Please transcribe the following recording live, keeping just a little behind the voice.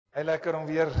Baie lekker om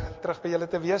weer terug by julle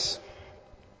te wees.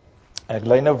 Ek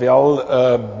lei nou wel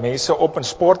mense op in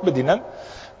sportbediening,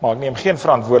 maar ek neem geen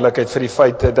verantwoordelikheid vir die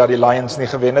feit dat die Lions nie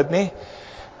gewen het nie.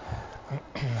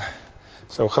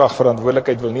 Sou graag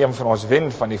verantwoordelikheid wil neem vir ons wen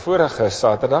van die vorige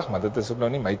Saterdag, maar dit is ook nou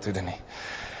nie my toede nie.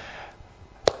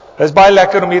 Dit is baie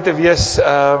lekker om hier te wees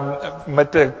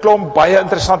met 'n klomp baie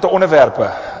interessante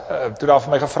onderwerpe. Toe daar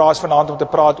vir my gevra is vanaand om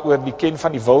te praat oor die ken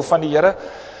van die wil van die Here,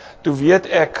 toe weet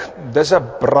ek, dis 'n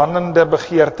brandende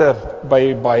begeerte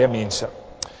by baie mense.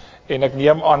 En ek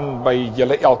neem aan by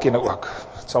julle elkeen ook.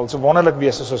 Het sal so wonderlik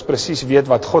wees as ons presies weet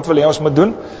wat God wil hê ons moet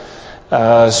doen,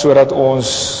 sodat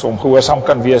ons hom gehoorsaam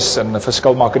kan wees en 'n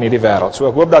verskil maak in hierdie wêreld. So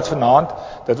ek hoop dat vanaand,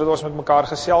 dit wat ons met mekaar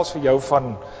gesels vir jou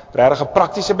van regtig 'n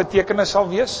praktiese betekenis sal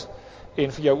wees,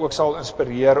 en vir jou ook sal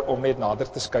inspireer om net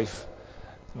nader te skuif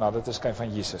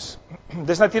van Jesus.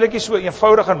 Dis natuurlik nie so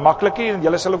eenvoudig en maklik nie, en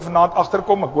julle sal ook vanaand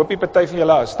agterkom. Ek hoop nie party van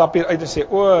julle stap hier uit en sê,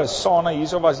 "O, Sana,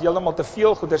 hierso was heeltemal te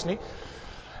veel goeders nie."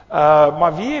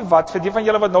 Maar wie wat, vir die van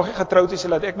julle wat nog nie getroud is,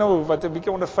 laat ek nou wat 'n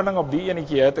bietjie ondervinding op die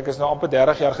enetjie het. Ek is nou amper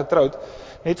 30 jaar getroud.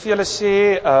 Net vir julle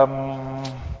sê,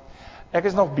 ek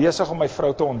is nog besig om my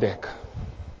vrou te ontdek.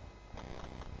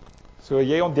 So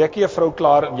jy ontdek jy 'n vrou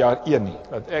klaar in jaar 1 nie.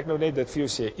 Dat ek nou net dit vir jou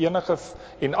sê.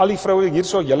 En al die vroue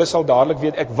hierso, julle sal dadelik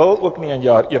weet, ek wil ook nie in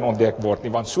jaar 1 ontdek word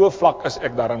nie, want so vlak is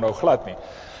ek daarin nou glad nie.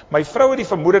 My vrou het die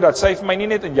vermoede dat sy vir my nie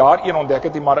net in jaar 1 ontdek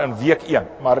het nie, maar in week 1.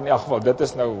 Maar in elk geval, dit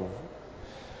is nou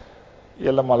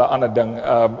heeltemal 'n ander ding.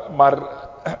 Maar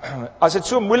as dit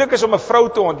so moeilik is om 'n vrou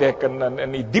te ontdek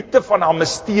in die diepte van haar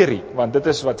misterie, want dit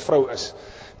is wat vrou is,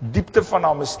 diepte van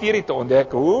haar misterie te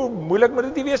ontdek, hoe moeilik moet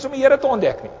dit nie wees om die Here te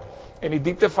ontdek nie, en die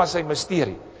diepte van sy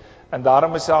misterie. En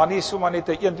daarom is daar nie sommer net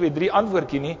 'n 1, 2, 3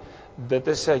 antwoordjie nie, dit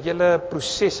is 'n hele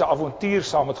proses, 'n avontuur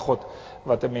saam met God,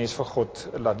 wat 'n mens vir God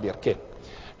laat leer ken.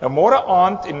 Nou môre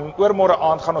aand en oormôre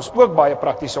aand gaan ons ook baie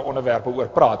praktiese onderwerpe oor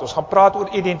praat. Ons gaan praat oor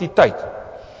identiteit.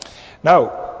 Nou,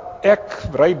 ek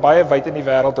ry baie wyd in die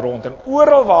wêreld rond, en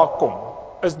oral waar ek kom,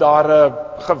 is daar 'n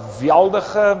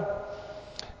geweldige,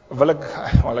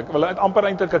 ek wil dit amper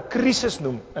eintlik 'n krisis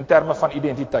noem in terme van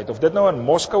identiteit. Of dit nou in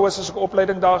Moskou is as ek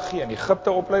opleiding daar gee, in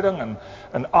Egipte opleiding,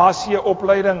 in Asië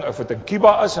opleiding, of dit in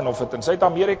Cuba is en of dit in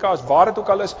Suid-Amerika is, waar dit ook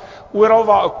al is, oral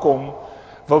waar ek kom,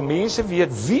 wil mense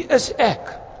weet, wie is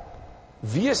ek?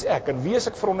 Wie is ek en wie is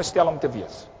ek veronderstel om te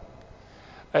wees?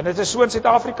 En dit is so in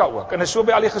Suid-Afrika ook, en dit is so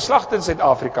by al die geslagte in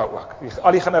Suid-Afrika ook,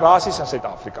 al die generasies in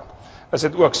Suid-Afrika, is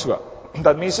dit ook so,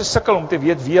 dat mense sukkel om te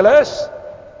weet wie hulle is.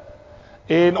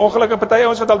 En ongelukkig party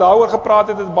ouens wat al daaroor gepraat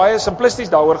het baie simplisties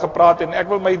daaroor gepraat, en ek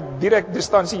wil my direk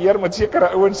distansieer met sekere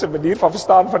ouens se manier van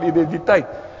verstaan van identiteit.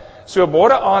 So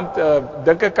môre aand,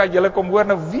 dink ek kan julle kom hoor,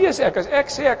 nou wie is ek? As ek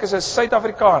sê ek is 'n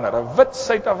Suid-Afrikaner, 'n wit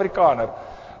Suid-Afrikaner,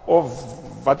 of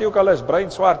wat jy ook al is,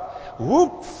 bruin, swart,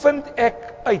 hoe vind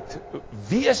ek uit,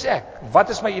 wie is ek? Wat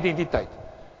is my identiteit?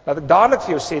 Laat ek dadelik vir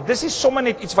jou sê, dis nie sommer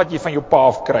net iets wat jy van jou pa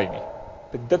af kry nie.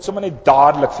 Dit sommer net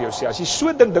dadelik vir jou sê, as jy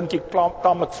so dink jy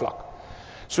taamlik vlak.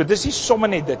 So dis nie sommer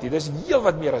net dit nie, dis heel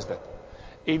wat meer as dit.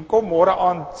 En kom môre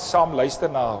aand saam luister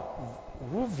na,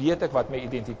 hoe weet ek wat my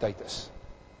identiteit is?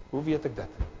 Hoe weet ek dit?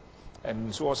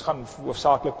 En so ons gaan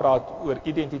hoofsaaklik praat oor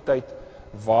identiteit,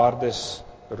 waardes,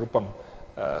 roeping.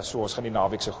 So ons gaan die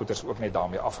naweek se goeders ook net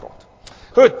daarmee afrond.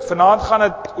 Goed, vanaand gaan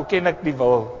dit, hoe ken ek die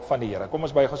wil van die Here? Kom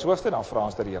ons buig ons hoofde, dan vra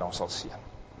ons dat die Here ons sal seën.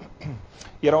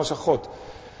 Here ons God,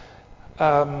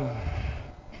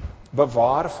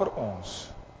 bewaar vir ons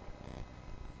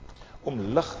om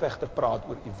ligweg te praat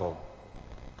oor u wil.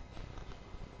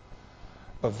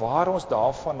 Bewaar ons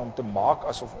daarvan om te maak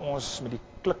asof ons met die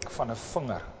klik van 'n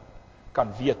vinger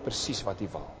kan weet presies wat u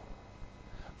wil.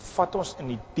 Vat ons in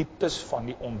die dieptes van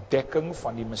die ontdekking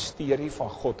van die misterie van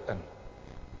God in.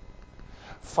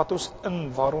 Vat ons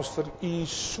in waar ons vir u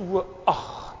so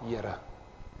ag, Here,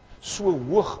 so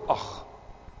hoog ag,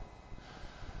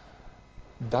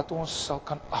 dat ons sal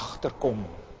kan agterkom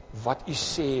wat u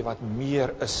sê wat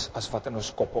meer is as wat in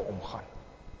ons koppe omgaan.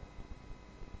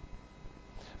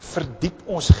 Verdiep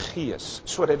ons gees,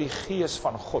 sodat die gees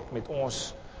van God met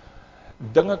ons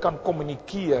dinge kan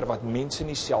kommunikeer wat mense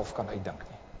nie self kan uitdink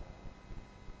nie.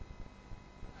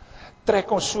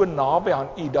 Trek ons so naby aan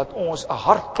u, dat ons 'n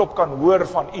hartklop kan hoor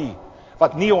van u,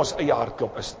 wat nie ons eie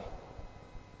hartklop is nie.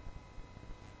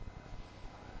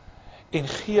 En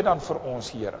gee dan vir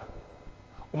ons, Here,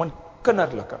 om in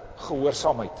kinderlike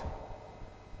gehoorsaamheid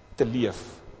te leef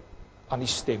aan die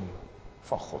stem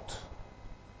van God.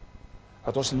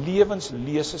 Dat ons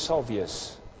lewenslese sal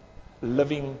wees,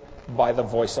 living by the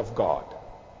voice of God,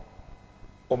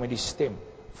 om met die stem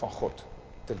van God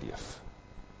te leef.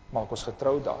 Maak ons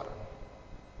getrou daarin.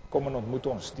 Kom en ontmoet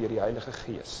ons deur die Heilige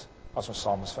Gees, as ons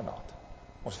saam is vanaand.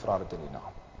 Ons vra dit in die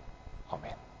naam.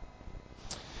 Amen.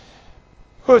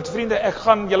 Goed, vriende,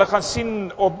 julle gaan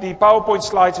sien op die PowerPoint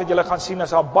slides wat julle gaan sien,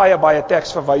 is daar baie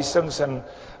teksverwysings en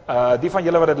die van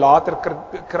julle wat dit later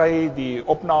kry, die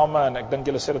opname, en ek dink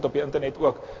julle sit dit op die internet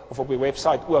ook, of op die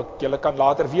website ook, julle kan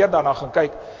later weer daarna gaan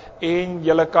kyk, en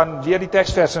julle kan weer die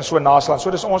teksverse en so naslaan, so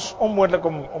dis ons onmoontlik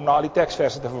om na al die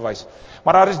teksverse te verwys.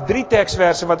 Maar daar is 3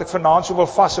 teksverse wat ek vanaand so wil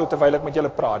vashou terwyl ek met julle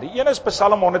praat. Die een is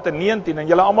Psalm 119, en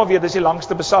julle almal weet dis die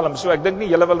langste Psalm, so ek dink nie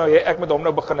julle wil nou hê ek met hom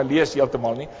nou begin lees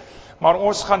heeltemal nie, maar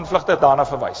ons gaan vlugtig daarna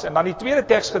verwys. En dan die tweede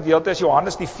teksgedeelte is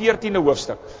Johannes die 14de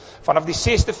hoofstuk, vanaf die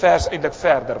 6de vers eintlik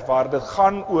verder, waar dit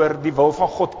gaan oor die wil van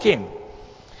God ken.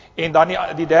 En dan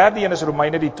die derde een is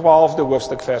Romeine die 12de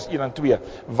hoofstuk vers 1 en 2,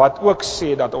 wat ook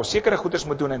sê dat ons sekere goeders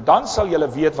moet doen, en dan sal julle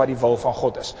weet wat die wil van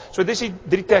God is. So dis die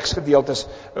 3 teksgedeeltes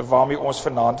waarmee ons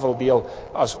vanaand wil deel,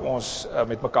 as ons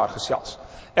met mekaar gesels.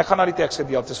 Ek gaan na die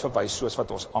teksgedeeltes verwys, soos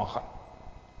wat ons aangaan.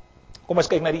 Kom ons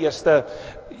kyk na die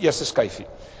eerste skyfie.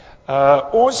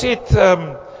 Ons het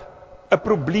 'n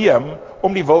probleem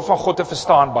om die wil van God te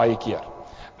verstaan baie keer.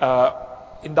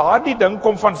 En daardie ding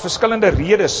kom van verskillende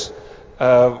redes.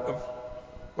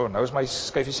 Nou is my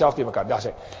skyfie self teen mekaar.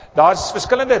 Daar's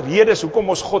verskillende redes hoekom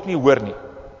ons God nie hoor nie.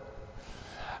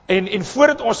 En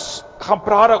voordat ons gaan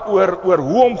praat oor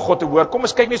hoe om God te hoor, kom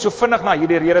ons kyk net so vinnig na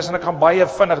hierdie redes, en ek gaan baie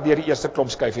vinnig deur die eerste klomp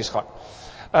skyfies gaan.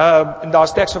 En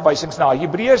daar's teksverwysings na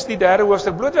Hebreërs die 3de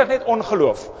hoofstuk, blootweg net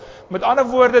ongeloof. Met ander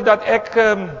woorde dat ek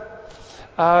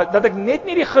net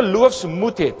nie die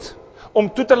geloofsmoed het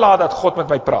om toe te laat dat God met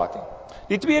my praat nie.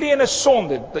 Die tweede een is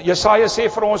sonde. Jesaja sê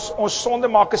vir ons sonde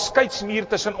maak 'n skeidsmuur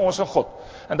tussen ons en God.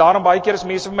 En daarom baie keer as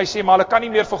mense vir my sê, maar hulle kan nie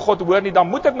meer vir God hoor nie, dan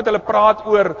moet ek met hulle praat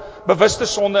oor bewuste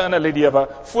sonde in hulle lewe,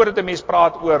 voordat 'n mens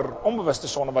praat oor onbewuste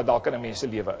sonde wat dalk in 'n mens se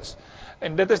lewe is.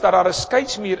 En dit is dat daar 'n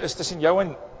skeidsmuur is tussen jou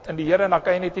en die Here, en dan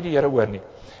kan jy net nie die Here hoor nie.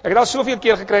 Ek het al soveel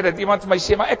keer gekry dat iemand vir my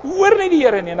sê, maar ek hoor nie die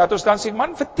Here nie, en dat ons dan sê,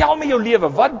 man, vertel my jou lewe,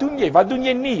 wat doen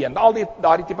jy nie, en al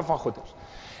daardie tipe van goeders.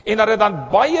 En dat dit dan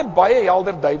baie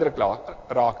helder duidelik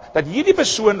raak, dat hierdie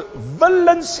persoon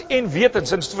willens en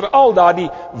wetens, en veral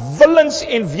daardie willens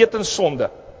en wetens sonde,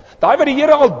 daai wat die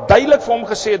Here al duidelik vir hom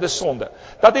gesê het, dis sonde,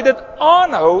 dat hy dit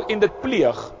aanhou en dit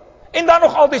pleeg, en dan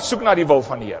nog altyd soek na die wil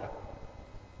van die Here.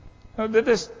 Nou dit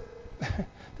is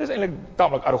eintlik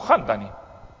tamelik arrogant dan nie.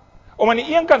 Om aan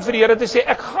die een kant vir die Here te sê,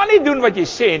 ek gaan nie doen wat jy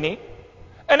sê nie,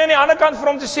 en aan die ander kant vir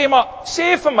hom te sê, maar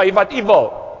sê vir my wat u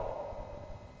wil.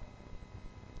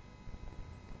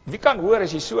 Wie kan hoor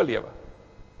as jy so lewe?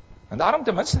 En daarom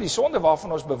ten minste die sonde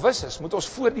waarvan ons bewus is, moet ons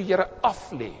voor die Here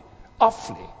af lê,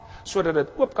 sodat dit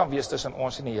oop kan wees tussen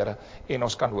ons en die Here, en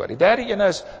ons kan hoor. Die derde ene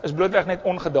is blootweg net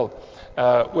ongeduld.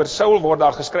 Oor Saul word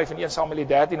daar geskryf in 1 Samuel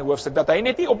die 13de hoofstuk, dat hy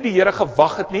net nie op die Here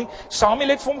gewag het nie. Samuel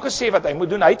het vir hom gesê wat hy moet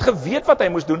doen, hy het geweet wat hy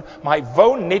moes doen, maar hy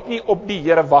wou net nie op die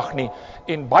Here wag nie.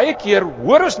 En baie keer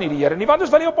hoor ons nie die Here nie, want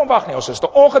ons wil nie op hom wag nie, ons is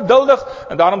te ongeduldig,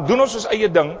 en daarom doen ons eie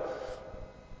ding,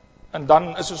 en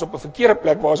dan is ons op 'n verkeerde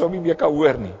plek waar ons hom nie meer kan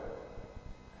hoor nie,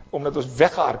 omdat ons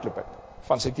weggehardloop het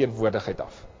van sy teenwoordigheid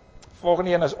af.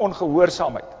 Volgende een is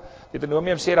ongehoorsaamheid.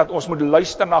 Deuteronomium sê dat ons moet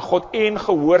luister na God en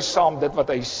gehoorsaam dit wat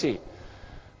hy sê.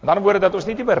 En dan word dit dat ons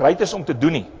nie bereid is om te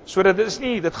doen nie. So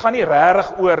dit gaan nie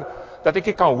regtig oor dat ek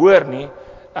nie kan hoor nie.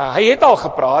 Hy het al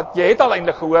gepraat, jy het al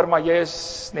eintlik gehoor, maar jy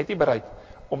is net nie bereid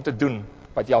om te doen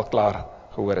wat jy al klaar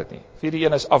gehoor het nie. Vierde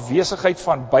een is afwesigheid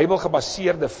van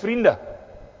Bybelgebaseerde vriende.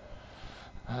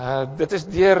 Dit is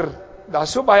daar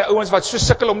is so baie ouens wat so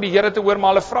sukkel om die Here te hoor,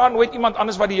 maar hulle vra nooit iemand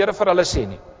anders wat die Here vir hulle sê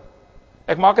nie.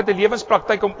 Ek maak dit 'n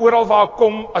lewenspraktyk om oral waar ek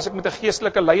kom, as ek met 'n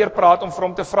geestelike leier praat, om vir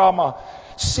hom te vra, maar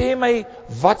sê my,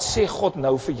 wat sê God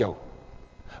nou vir jou?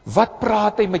 Wat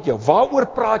praat hy met jou? Waaroor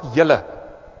praat julle?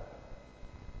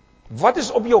 Wat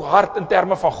is op jou hart in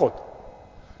terme van God?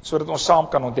 Sodat ons saam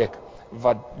kan ontdek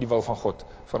wat die wil van God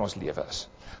vir ons lewe is.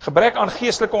 Gebrek aan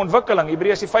geestelike ontwikkeling.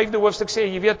 Hebreërs die 5de hoofstuk sê,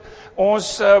 jy weet,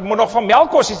 ons moet nog van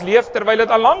melkkossies leef, terwyl dit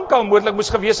al lankal moontlik moes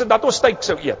gewees het dat ons steak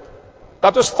sou eet.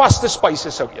 Dat ons vaste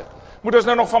spyse sou eet. Moet ons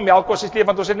nou nog van melkkossies leef,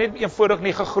 want ons het net eenvoudig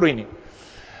nie gegroei nie.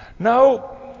 Nou,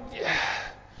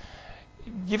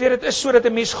 jy weet, dit is so dat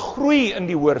 'n mens groei in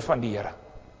die hoor van die Here.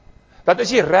 Dat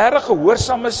as jy regtig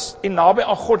gehoorsaam is en naby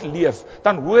aan God leef,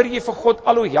 dan hoor jy vir God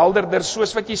al hoe helderder,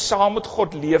 soos wat jy saam met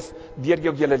God leef deur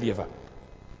jou hele lewe.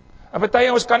 En party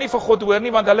ons kan nie vir God hoor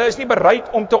nie, want hulle is nie bereid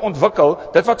om te ontwikkel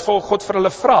dit wat God vir hulle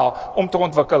vra om te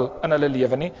ontwikkel in hulle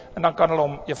lewe nie, en dan kan hulle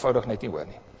hom eenvoudig net nie hoor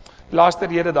nie. Die laaste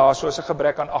rede daar is 'n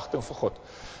gebrek aan agting vir God.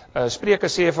 Spreuke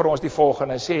sê vir ons die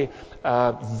volgende, sê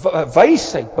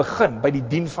wysheid begin by die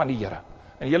dien van die Here.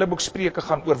 En die hele boek Spreuke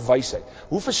gaan oor wysheid.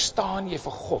 Hoe verstaan jy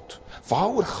vir God?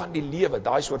 Waaroor gaan die lewe?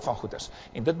 Daai soort van goeders.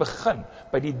 En dit begin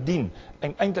by die dien.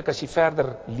 En eintlik as jy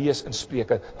verder lees in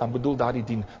Spreuke, dan bedoel daardie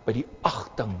dien by die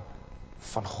agting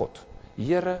van God.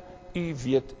 Here, U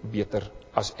weet beter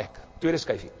as ek. Tweede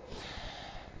skyfie.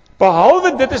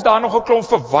 Behalwe dit is daar nog 'n klomp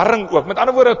verwarring ook. Met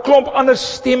ander woorde, 'n klomp ander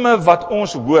stemme wat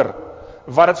ons hoor,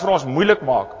 wat dit vir ons moeilik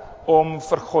maak om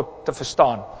vir God te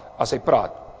verstaan as hy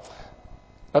praat.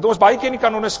 Dat ons baie keer nie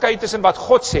kan onderskei tussen wat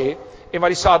God sê en wat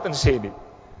die Satan sê nie.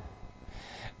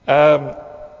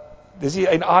 Dis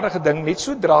 'n aardige ding, net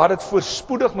sodra dit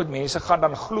voorspoedig met mense gaan,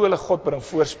 dan glo hulle God bring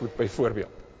voorspoed byvoorbeeld.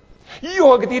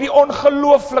 Ek het hierdie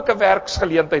ongelooflike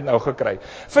werksgeleentheid nou gekry.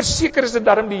 Verseker is dit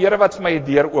darm die Here wat vir my 'n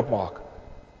deur oopmaak.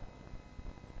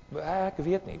 Ek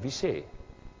weet nie, wie sê?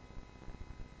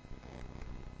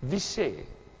 Wie sê?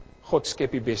 God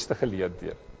skep die beste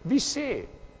geleenthede. Wie sê?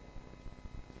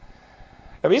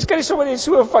 En mens kan nie sommer net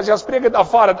so vanselfsprekend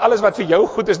aanvaar dat alles wat vir jou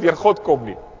goed is deur God kom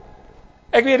nie.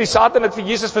 Ek weet die Satan het vir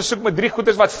Jesus versoek met 3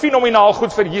 goeders wat fenomenaal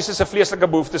goed vir Jesus se vleeslike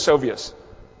behoeftes sou wees.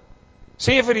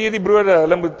 Sê vir hierdie brode,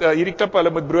 hierdie klippe, hulle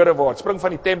moet brode word. Spring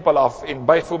van die tempel af en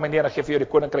buig voor my neer en gee vir jou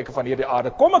die koninkryke van hierdie aarde.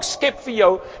 Kom ek skep vir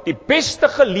jou die beste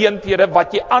geleenthede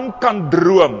wat jy aan kan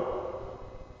droom.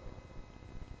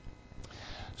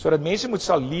 Sodat mense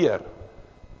sal leer,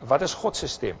 wat is God se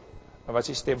stem en wat is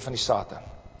die stem van die Satan.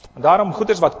 En daarom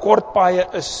goeders wat kortpaaie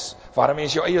is, waar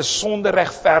mense jou eie sonde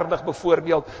regverdig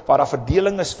byvoorbeeld, waar daar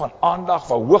verdeling is van aandag,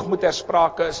 waar hoogmoed ter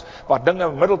sprake is, waar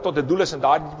dinge middel tot 'n doel is en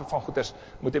daardie tipe van goeders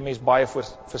moet 'n mens baie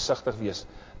versigtig wees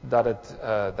dat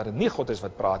dit nie God is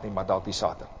wat praat nie, maar dalk die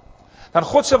Satan. Dan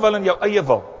God se wil en jou eie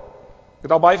wil. Ek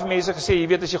het al baie vir mense gesê, jy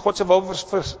weet as jy God se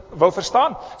wil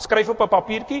verstaan, skryf op 'n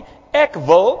papiertjie, ek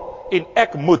wil en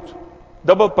ek moet.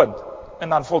 Dubbelpunt. En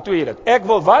dan voltooi jy dit. Ek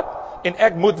wil wat en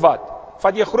ek moet wat.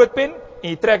 Vat jy 'n groot pen en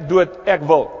jy trek dood ek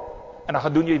wil. En dan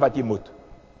gaan doen jy wat jy moet.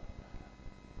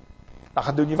 Dan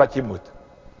gaan doen jy wat jy moet.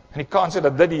 En die kans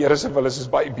dat dit die Here se wil is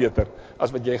baie beter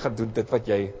as wat jy gaan doen dit wat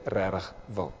jy regtig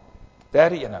wil.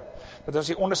 Derde ene. Dat ons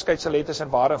die onderskeid sal hê tussen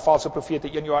ware en valse profete.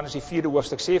 1 Johannes die 4de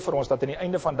hoofstuk sê vir ons dat aan die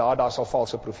einde van daar sal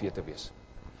valse profete wees.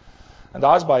 En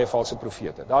daar is baie valse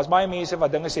profete. Daar is baie mense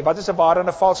wat dinge sê, wat is 'n ware en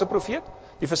 'n valse profeet?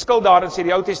 Die verskil daarin sê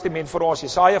die Ou Testament vir ons,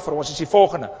 Jesaja vir ons is die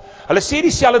volgende. Hulle sê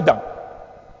dieselfde ding.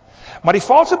 Maar die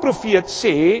valse profeet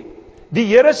sê, die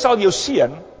Here sal jou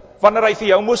seën, wanneer hy vir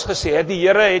jou moes gesê het, die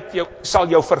Here sal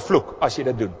jou vervloek as jy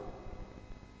dit doen.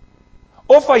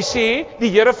 Of hy sê, die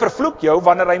Here vervloek jou,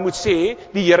 wanneer hy moet sê,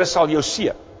 die Here sal jou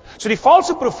seën. So die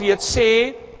valse profeet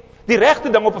sê, die regte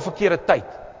ding op 'n verkeerde tyd.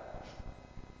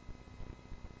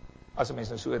 As 'n mens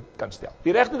nou so kan stel.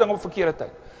 Die regte ding op 'n verkeerde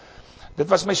tyd. Dit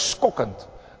was my skokkend,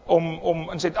 om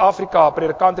in Suid-Afrika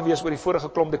predikant te wees oor die vorige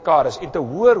klomp dekades, en te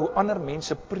hoor hoe ander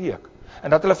mense preek, en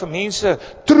dat hulle vir mense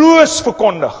troos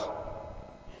verkondig,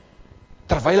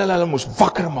 terwyl hulle moes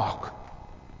wakker maak.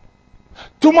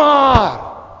 Toe maar,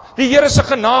 die Here se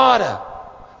genade,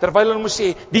 terwyl hulle moes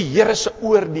sê, die Here se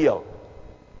oordeel.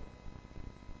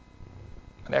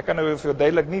 En ek kan nou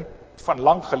verduidelik nie van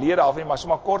lank gelede af nie, maar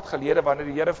sommer kort gelede, wanneer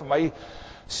die Here vir my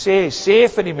sê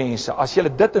vir die mense, as julle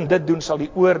dit en dit doen, sal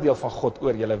die oordeel van God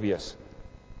oor julle wees.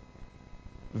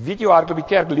 Weet jy hoe hardloop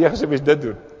die kerk leeg as mens dit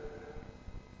doen?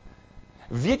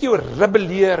 Weet jy hoe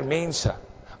rebelleer mense,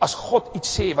 as God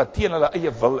iets sê wat teen hulle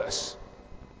eie wil is?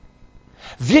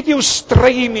 Weet jy hoe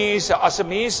stry mense, as 'n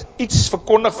mens iets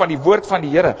verkondig van die woord van die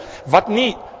Here, wat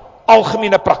nie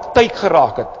algemene praktyk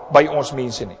geraak het by ons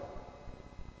mense nie?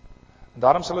 En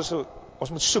daarom sal ons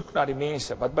moet soek na die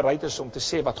mense wat bereid is om te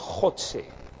sê wat God sê,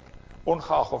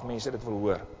 ongeag of mense dit wil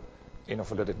hoor en of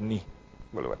hulle dit nie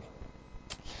wil hoor nie.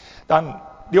 Dan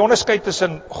die onderskeid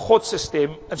tussen God se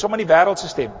stem en sommer die wêreld se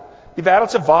stem. Die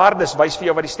wêreld se waardes wys vir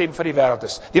jou wat die stem van die wêreld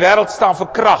is. Die wêreld staan vir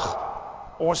krag.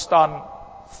 Ons staan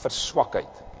vir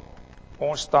swakheid.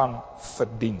 Ons staan vir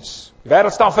diens. Die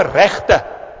wêreld staan vir regte.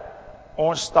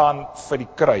 Ons staan vir die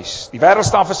kruis. Die wêreld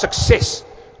staan vir sukses.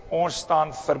 Ons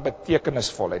staan vir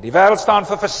betekenisvolheid. Die wêreld staan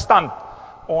vir verstand.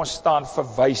 Ons staan vir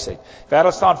wysheid. Die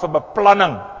wêreld staan vir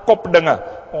beplanning, kopdinge.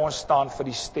 Ons staan vir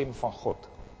die stem van God.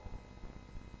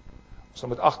 Ons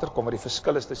moet agterkom wat die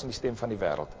verskil is tussen die stem van die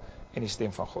wêreld en die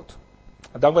stem van God.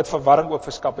 En dan wat verwarring ook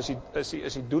verskaf is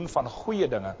die doen van goeie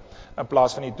dinge in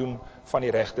plaas van die doen van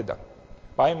die regte ding.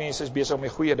 Baie mense is besig om die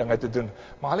goeie dinge te doen,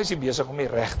 maar hulle is nie besig om die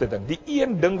regte ding, die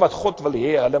een ding wat God wil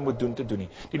hê hulle moet doen te doen nie.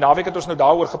 Die naweek het ons nou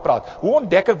daaroor gepraat. Hoe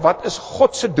ontdek ek wat is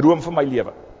God se droom vir my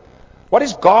lewe? What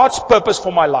is God's purpose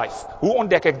for my life? Hoe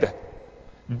ontdek ek dit?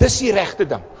 Dis die regte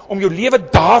ding, om jou lewe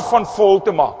daarvan vol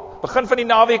te maak. Begin van die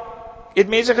naweek het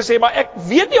mense gesê, maar ek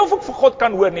weet nie of ek vir God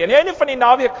kan hoor nie. Aan die einde van die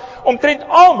naweek, omtrent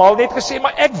almal net gesê,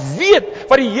 maar ek weet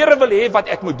wat die Here wil hê wat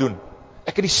ek moet doen.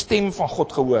 Ek het die stem van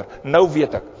God gehoor. Nou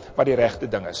weet ek wat die regte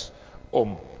ding is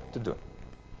om te doen.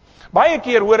 Baie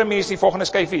keer hoor mense die volgende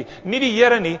skyfie, nie die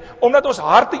Here nie, omdat ons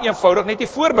harte eenvoudig net nie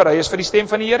voorberei is vir die stem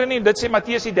van die Here nie. En dit sê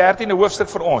Matteus die 13de hoofstuk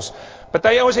vir ons.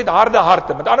 Party ouens het harde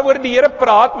harte. Met ander woorde, die Here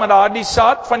praat, maar daardie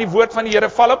saad van die woord van die Here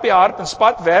val op die hart en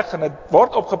spat weg en dit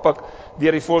word opgepik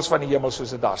deur die voëls van die hemel soos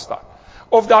dit daar staan.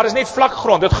 Of daar is net vlak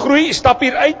grond. Dit groei, jy stap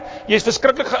hier uit, jy is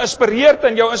verskriklik geïnspireerd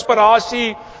en jou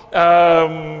inspirasie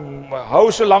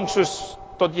hou so lank soos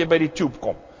tot jy by die tube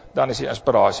kom. Dan is die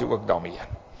inspirasie ook daarmee.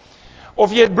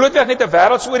 Of jy het blootweg net 'n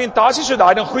wêreldse oriëntasie, so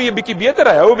daai dan groei 'n bietjie beter,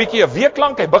 hy hou 'n bietjie 'n week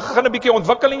lank, hy begin 'n bietjie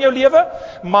ontwikkel in jou lewe,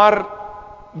 maar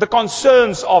the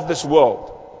concerns of this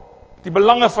world, die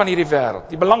belange van hierdie wêreld,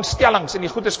 die belangstellings en die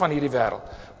goedes van hierdie wêreld,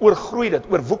 oorgroei dit,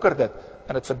 oorwoeker dit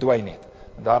en dit verdwyn net.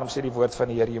 En daarom sê die woord van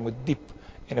die Here, jy moet diep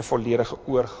en 'n volledige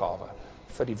oorgawe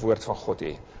vir die woord van God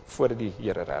hê voordat die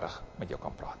Here regtig met jou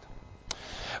kan praat.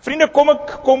 Vriende,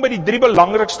 kom by die 3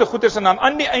 belangrikste goeders en dan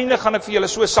aan die einde gaan ek vir julle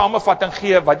so 'n samevatting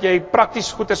gee wat jy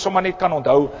prakties goeders sommer net kan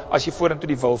onthou as jy vorentoe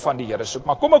die wil van die Here soek.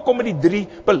 Maar kom by die 3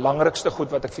 belangrikste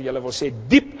goed wat ek vir julle wil sê,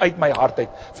 diep uit my hart uit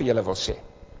vir julle wil sê.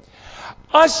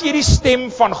 As jy die stem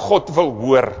van God wil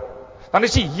hoor, dan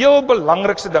is die heel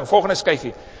belangrikste ding, volgende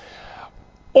skyfie,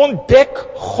 ontdek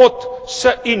God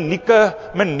se unieke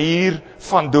manier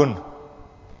van doen.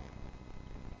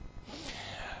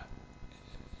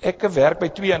 Ek werk by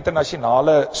 2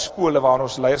 internasionale skole waar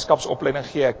ons leierskapsopleiding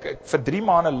gee. Vir 3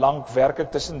 maande lank werk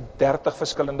ek tussen 30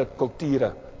 verskillende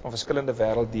kulture van verskillende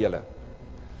wêrelddele.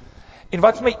 En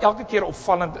wat vir my elke keer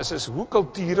opvallend is hoe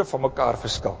kulture van mekaar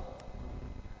verskil.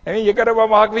 En jy kan nou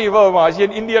maak wie jy wil, maar as jy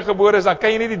in Indië gebore is, dan kan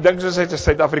jy nie die ding soos hy 'n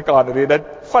Suid-Afrikaner nie. Dit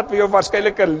vat vir jou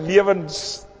waarskynlik 'n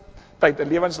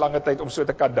lewenslange tyd om so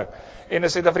te kan dink. En 'n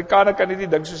Suid-Afrikaner kan nie die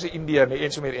ding soos 'n Indiër nie,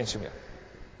 en so meer en so meer.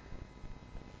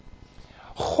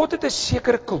 God het 'n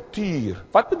sekere kultuur.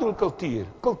 Wat bedoel kultuur?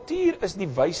 Kultuur is die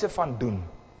wyse van doen.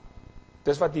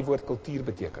 Dis wat die woord kultuur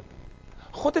beteken.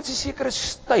 God het 'n sekere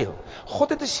styl. God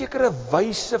het 'n sekere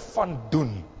wyse van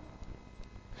doen.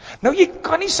 Nou jy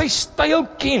kan nie sy styl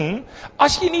ken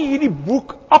as jy nie hierdie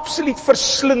boek absoluut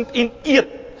verslind en eet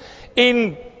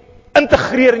en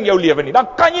integreer in jou lewe nie. Dan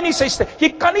kan jy nie sy styl, jy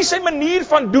kan nie sy manier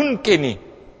van doen ken nie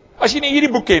as jy nie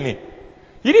hierdie boek ken nie.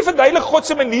 Hierdie verduidelik God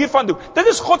se manier van doen. Dit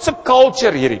is God se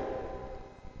culture hierdie.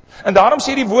 En daarom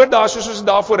sê die woord daar soos ons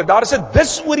daarvoor, daar is 'n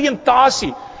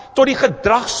disoriëntasie tot die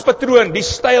gedragspatroon, die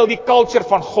styl, die culture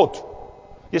van God.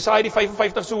 Jesaja die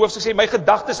 55ste hoofstuk sê, my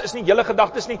gedagtes is nie julle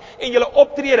gedagtes nie, en julle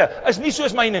optrede is nie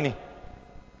soos myne nie.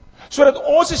 Sodat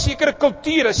ons 'n sekere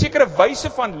kultuur, 'n sekere wyse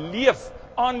van leef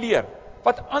aanleer,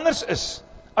 wat anders is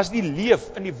as die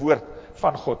leef in die woord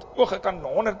van God. Ek kan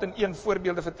 101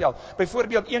 voorbeelde vertel.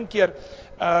 Byvoorbeeld een keer,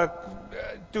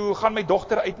 toe gaan my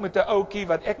dogter uit met 'n ouetjie,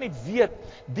 wat ek net weet,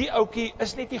 die ouetjie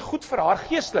is net nie goed vir haar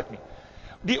geestelik nie.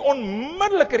 Die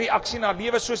onmiddellike reaksie na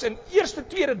lewe, soos in eerste,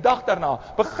 tweede dag daarna,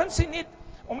 begin sy net,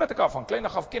 omdat ek haar van klein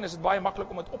af ken, is dit baie maklik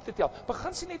om dit op te tel,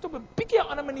 begin sy net op 'n bietjie 'n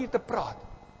ander manier te praat.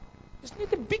 Dis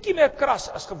net 'n bietjie meer kras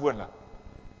as gewoonlik.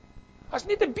 As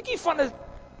net 'n bietjie van 'n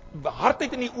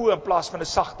hardheid in die oë in plaas van 'n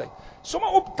sagtheid.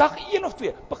 Sommige op dag 1 of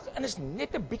 2, en is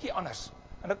net 'n bietjie anders.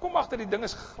 En ek kom agter die ding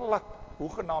is glad,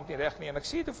 hoegenaamd nie reg nie. En ek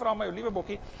sê toe vra my, jou liewe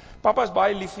bokkie, pappa is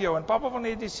baie lief vir jou, en pappa wil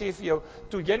net sê vir jou,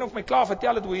 toe jy nog vir my klaar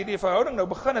vertel het hoe hierdie verhouding nou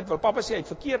begin het, wil pappa sê hy het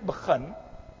verkeerd begin.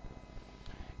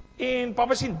 En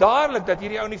pappa sien dadelik dat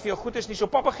hierdie ou nie vir jou goed is nie. So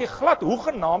pappa gee glad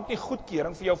hoegenaamd nie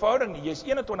goedkeuring vir jou verhouding nie. Jy is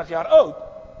 21 jaar oud,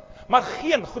 maar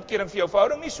geen goedkeuring vir jou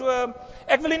verhouding nie. So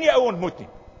ek wil nie ou ontmoet nie.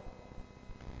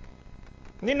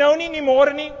 Nie nou nie, nie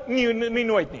môre nie, nie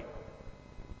nooit nie.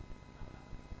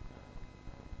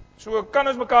 So kan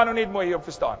ons mekaar nou net mooi hierop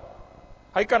verstaan.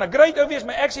 Hy kan 'n great ou wees,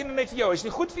 maar ek sê nou net vir jou, hy is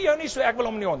nie goed vir jou nie, so ek wil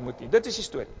hom nie ontmoet nie. Dit is die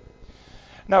storie.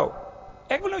 Nou,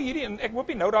 ek wil nou hierdie, en ek hoop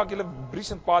nie nou raak julle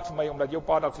bries en paat vir my, omdat jou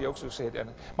pa dalk vir jou ook so sê het,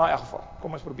 maar in elk geval,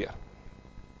 kom ons probeer.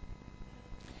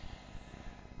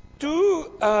 Toe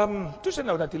is dit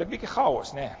nou natuurlik bietjie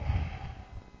chaos, né?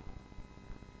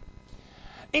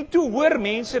 En toe hoor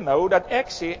mense nou dat ek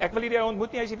sê, ek wil hierdie ou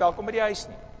ontmoet nie, hy is nie welkom by die huis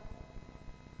nie.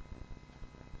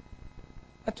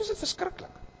 En toe is dit verskriklik.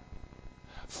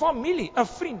 Familie en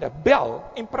vriende bel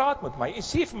en praat met my en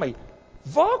sê vir my,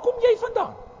 waar kom jy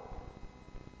vandaan?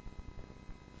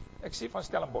 Ek sê van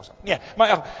Stellenbosch af. Nee,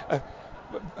 maar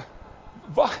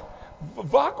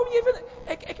waar kom jy vandaan?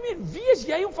 Ek meen, wie is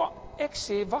jy om van... Ek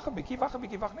sê, wag 'n bietjie, net so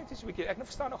 'n bietjie. Ek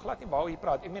verstaan nog glad nie waaroor jy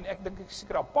praat. Ek meen, ek dink ek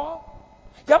seker 'n pa.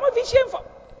 Ja, maar wie sê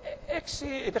ek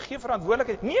sê het ek geen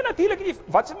verantwoordelikheid? Nee, natuurlik nie.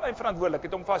 Wat is my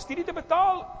verantwoordelikheid om vir 'n studie te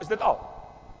betaal? Is dit al?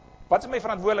 Wat is my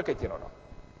verantwoordelikheid teenoor hom?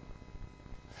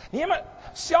 Nee, maar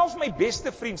selfs my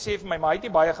beste vriend sê vir my, maar hy het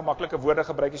nie baie gemaklike woorde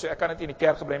gebruik nie, so ek kan dit in die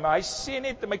kerk gebruik, maar hy sê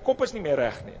net my kop is nie meer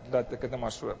reg nie, dat ek dit net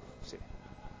maar so sê.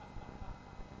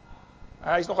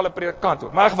 Hy is nogal 'n predikant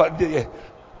hoor. Maar wat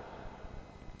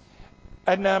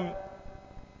en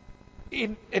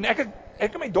ek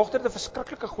het my dogter 'n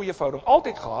verskriklike goeie verhouding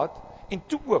altyd gehad en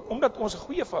toe ook omdat ons 'n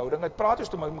goeie verhouding het, praat ons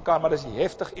toe met mekaar, maar dis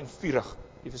heftig en vurig.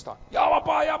 Jy verstaan?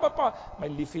 Ja, papa. My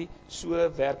liefie,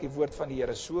 so werk die woord van die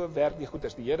Here, so werk die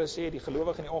goeders. Die Here sê die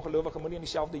gelowige en die ongelowige moenie in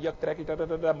dieselfde juk trek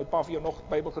nie. Moet pa vir jou nog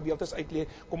Bybelgedeeltes uitlê.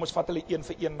 Kom ons vat hulle een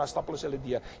vir een en dan stap ons hulle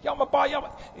deur. Ja, maar pa,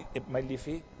 my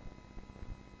liefie,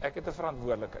 ek het 'n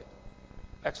verantwoordelikheid.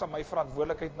 Ek sal my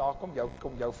verantwoordelikheid nakom,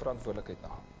 kom jou verantwoordelikheid na.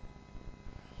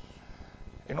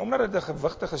 En omdat dit 'n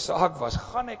gewigtige saak was,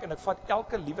 gaan ek en ek vat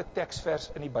elke liewe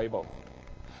teksvers in die Bybel.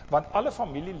 Want alle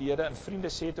familielede en vriende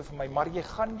sê toe vir my, maar jy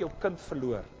gaan jou kind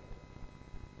verloor.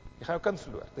 Jy gaan jou kind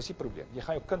verloor, dis die probleem. Jy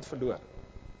gaan jou kind verloor.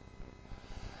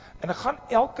 En ek gaan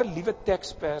elke liewe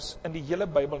teksvers in die hele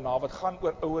Bybel na wat gaan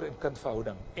oor ouer en kind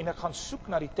verhouding. En ek gaan soek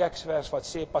na die teksvers wat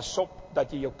sê, pas op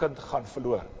dat jy jou kind gaan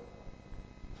verloor.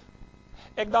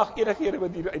 Ek dag enigiemand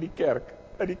wat hier uit die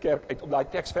kerk uit om daai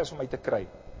teksvers vir my te kry.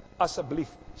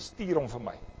 Asseblief, stuur hom vir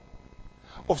my.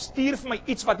 Of stuur vir my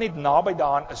iets wat net naby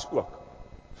daaraan is ook.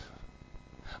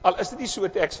 Al is dit nie so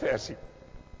 'n teksversie.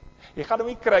 Jy gaan hom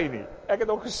nie kry nie. Ek het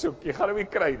hom gesoek, jy gaan hom nie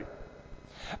kry nie.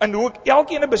 En hoe ek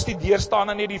elkeen bestudeer staan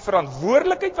dan net die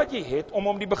verantwoordelikheid wat jy het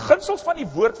om die beginsels van die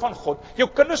woord van God, jou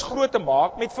kinders groot te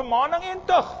maak met vermaning en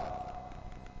tug.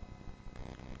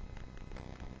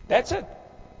 That's it.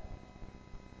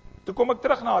 Toe kom ek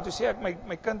terug na, toe sê ek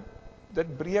my kind,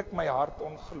 dit breek my hart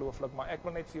ongelooflik, maar ek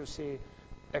wil net vir jou sê,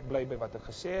 ek bly by wat ek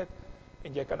gesê het,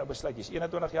 en jy kan nou besluit, jy is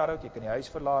 21 jaar oud, jy kan die huis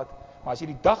verlaat, maar as jy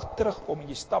die dag terugkom en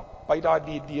jy stap by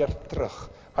daardie deur terug,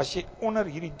 as jy onder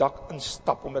hierdie dak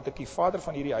instap, omdat ek die vader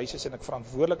van hierdie huis is en ek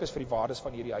verantwoordelik is vir die waardes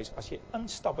van hierdie huis, as jy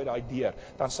instap by daai deur,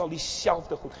 dan sal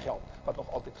dieselfde goed geld, wat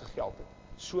nog altyd gegeld het.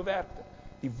 So werk dit.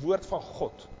 Die woord van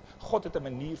God het 'n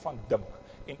manier van dink,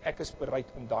 en ek is bereid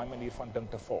om daai manier van dink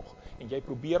te volg. En jy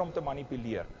probeer om te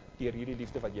manipuleer deur hierdie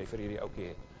liefde wat jy vir hierdie ouetjie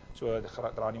het. So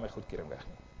dra nie my goedkeuring weg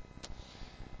nie.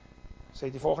 Sy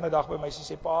het die volgende dag by my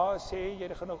sê, pa, sê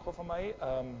jy genoeg van my?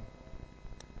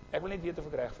 Ek wil net weet of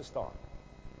ek reg verstaan.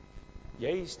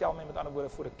 Jy stel my met ander woorde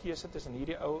voor 'n keuse tussen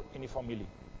hierdie ou en die familie.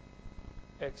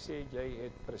 Ek sê jy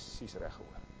het presies reg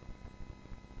gehoor.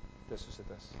 Dis soos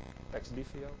dit is. Ek's lief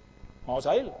vir jou. Maar ons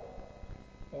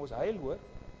huil hoor.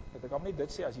 Dat ek kan net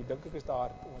dit sê, as jy dink ek is te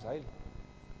hard, ons huil.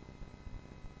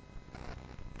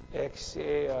 Ek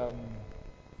sê,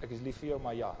 ek is lief vir jou,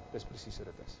 maar ja, dis presies wat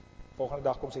dit is. Volgende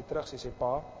dag kom sy terug, sy sê,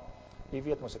 pa, jy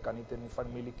weet ons, ek kan nie in die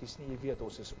familie kies nie, jy weet,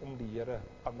 ons is om die Here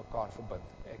aan mekaar verbind.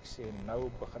 Ek sê, nou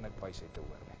begin ek wysheid te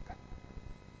hoor, my kind.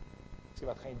 Ek sê,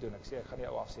 wat gaan jy doen? Ek sê, ek gaan die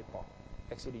ou af sê, pa.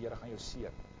 Ek sê, die Here gaan jou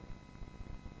seën.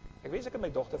 Ek wens ek het my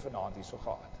dogter vanaand hier so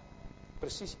gehad.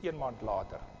 Presies 1 maand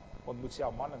later, ontmoet sy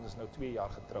haar man en is nou 2 jaar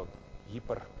getroud,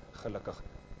 hyper gelukkig,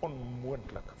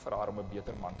 onmoontlik vir haar om 'n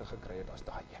beter man te gekry het as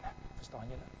daai ene. Verstaan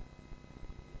julle?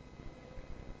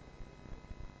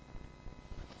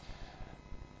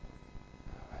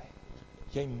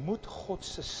 Jy moet God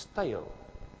se styl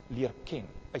leer ken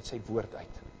uit sy woord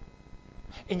uit.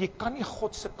 En jy kan nie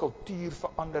God se kultuur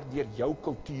verander deur jou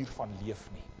kultuur van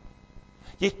leef nie.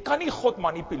 Jy kan nie God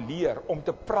manipuleer om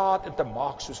te praat en te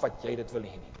maak soos wat jy dit wil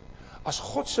hê nie. As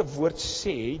God se woord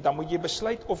sê, dan moet jy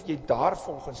besluit of jy daar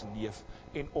volgens leef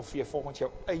en of jy volgens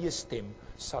jou eie stem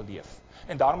sal leef.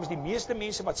 En daarom is die meeste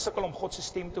mense wat sukkel om God se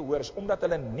stem te hoor, is omdat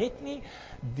hulle net nie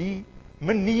die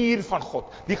manier van God,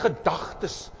 die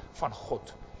gedagtes van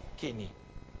God ken nie.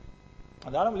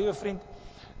 En daarom, liewe vriend,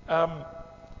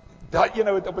 daai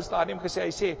een het op 'n stadium gesê,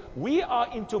 hy sê, we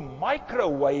are into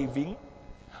microwaving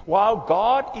while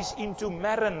God is into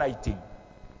marinating.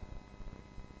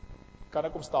 Kan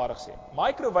ek hom stadig sê.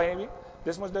 Microwaving,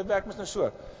 dit werk mos nou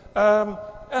so.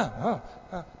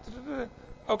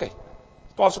 Okay,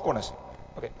 12 sekondes.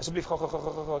 Okay, asseblief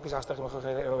gou, ek is hastig.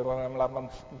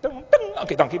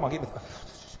 Okay, dankie.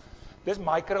 Dis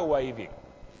microwaving.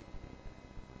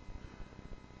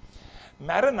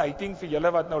 Marinating, vir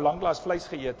julle wat nou lanklaas vleis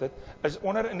geëet het, is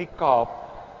onder in die Kaap,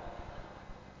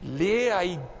 lê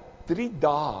hy 3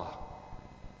 dae,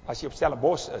 as jy op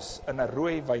Stellenbosch is, in 'n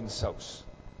rooi wynsous.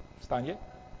 Verstaan jy?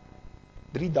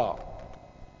 3 dae.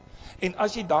 En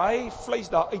as jy daai vleis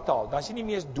daar uithaal, dan is jy nie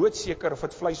meer doodseker of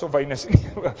dit vleis of wyn is nie.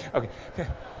 Okay.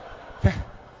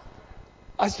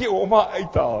 As jy hom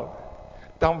uithaal,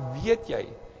 dan weet jy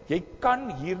Jy kan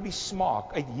hierdie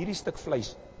smaak uit hierdie stuk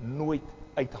vleis nooit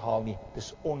uithaal nie.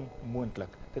 Dis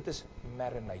onmoontlik. Dit is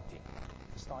marinating.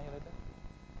 Verstaan julle dit?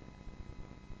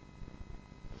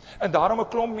 En daarom 'n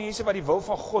klomp mense wat die wil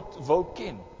van God wil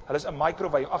ken. Hulle is 'n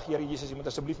microwave. Ag Here Jesus, jy moet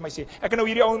asseblief my sê. Ek nou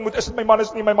hierdie ou moet, is dit my man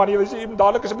is nie my man nie. Jy sê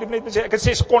dadelik asseblief net sê ek het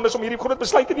 6 sekondes om hierdie groot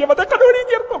besluit te neem want ek kan nou nie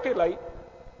deurklok lê.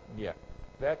 Nee,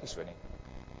 werk nie so nie.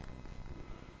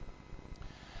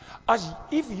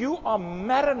 If you are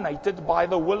marinated by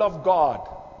the will of God,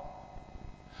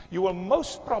 you will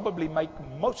most probably make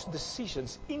most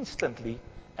decisions instantly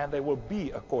and they will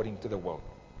be according to the will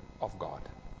of God.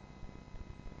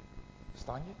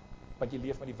 Verstaan jy? Want jy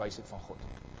leef met die wysheid van God.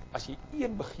 As jy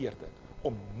een begeerte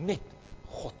om net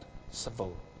God se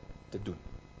wil te doen.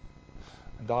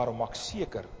 En daarom maak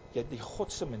seker jy die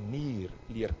God se manier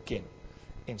leer ken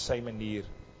en sy manier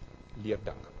leer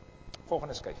dink.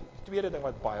 Volgende skyfie. Die tweede ding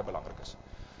wat baie belangrik is.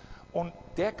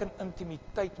 Ontdek 'n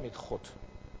intimiteit met God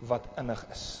wat innig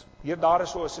is. Daar is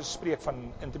so 'n spreek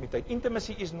van intimiteit.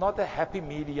 Intimacy is not a happy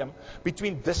medium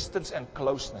between distance and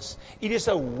closeness. It is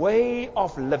a way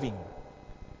of living.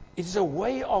 It is a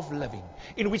way of living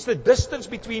in which the distance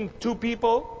between two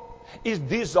people is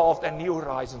dissolved and new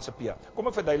horizons appear. Kom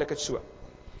ek verduidelik dit so.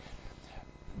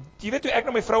 Jy weet toe ek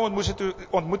nou my vrou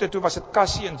ontmoet het, toe was dit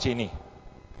Cassie en Jenny.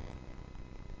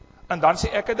 En dan sê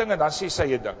ek 'n ding en dan sê sy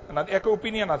 'n ding. En dan ek 'n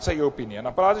opinie en dan sy 'n opinie. En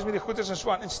dan praat ons met die goeters en so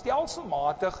aan. En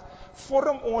stelselmatig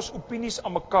vorm ons opinies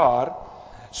aan mekaar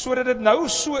sodat dit nou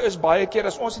so is baie keer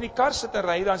as ons in die kar sit en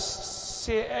ry, dan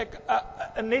sê ek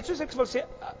net soos ek wil sê,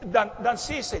 dan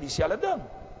sê sy dieselfde ding.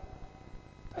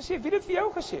 Dan sê wie het dit vir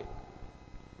jou gesê?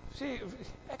 Sê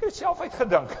ek het dit self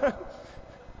uitgedink.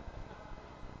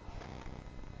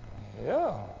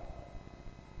 Ja.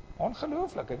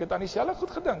 Ongelooflik. Ek het aan dieselfde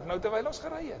goed gedink nou terwyl ons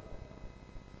gery het.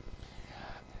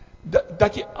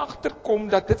 Dat jy agterkom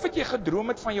dat dit wat jy gedroom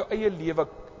het van jou eie lewe,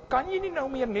 kan jy nie nou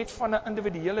meer net van 'n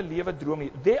individuele lewe droom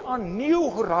nie. There are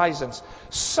new horizons.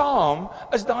 Saam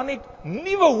is daar net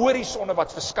nuwe horisonne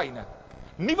wat verskyn het.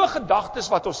 Nuwe gedagtes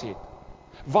wat ons het.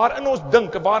 Waarin ons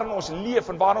dink en waarin ons leef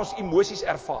en waarin ons emosies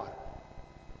ervaar.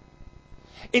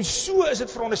 En so is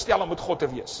dit veronderstel om met God te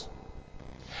wees.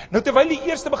 Nou terwyl die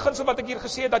eerste beginsel wat ek hier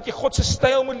gesê het, dat jy God se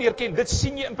styl moet leer ken, dit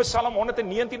sien jy in Psalm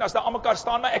 119 as daar aan mekaar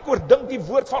staan, maar ek oordink die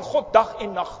woord van God dag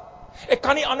en nag. Ek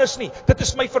kan nie anders nie, dit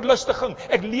is my verlustiging,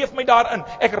 ek leef my daarin,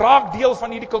 ek raak deel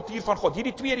van hierdie kultuur van God.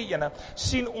 Hierdie tweede ene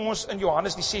sien ons in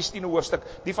Johannes die 16de hoofstuk,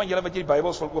 die van julle wat jy die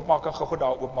Bybels wil oopmaak, kan gou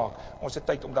daar oopmaak. Ons het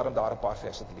tyd om daar 'n paar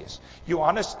verse te lees.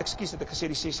 Johannes, ekskuus het ek gesê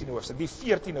die 16de hoofstuk, die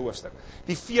 14de hoofstuk,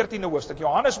 die 14de hoofstuk,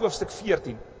 Johannes hoofstuk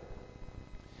 14,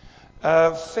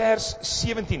 vers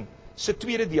 17, se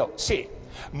tweede deel, sê,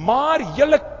 maar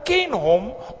julle ken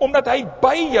hom, omdat hy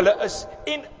by julle is,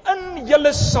 en in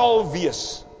julle sal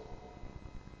wees.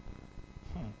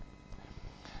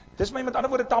 Dis my met ander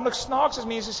woorde taamlik snaaks as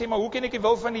mense sê, maar hoe ken ek die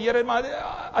wil van die Here? Maar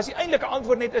as die eintlike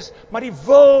antwoord net is, maar die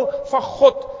wil van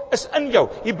God is in jou.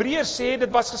 Hebreërs sê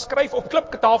dit was geskryf op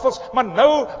kliptafels, maar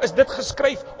nou is dit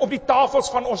geskryf op die tafels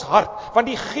van ons hart, want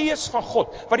die Gees van God,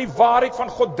 wat die waarheid van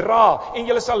God dra, en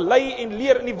julle sal lei en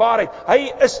leer in die waarheid, hy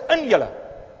is in julle.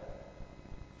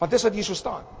 Want dis wat hier so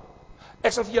staan.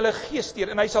 Ek sal vir julle Gees stuur,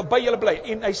 en hy sal by julle bly,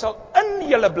 en hy sal in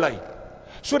julle bly,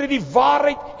 sodat die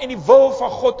waarheid en die wil van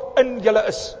God in julle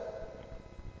is.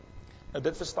 Nou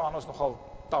dit verstaan ons nogal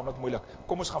taamlik moeilik.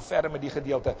 Kom ons gaan verder met die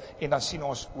gedeelte en dan sien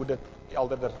ons hoe dit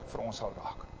helderder vir ons sal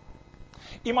raak.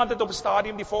 Iemand het op 'n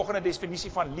stadium die volgende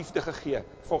definisie van liefde gegee.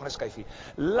 Volgende skyfie.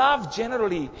 Love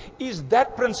generally is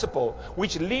that principle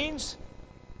which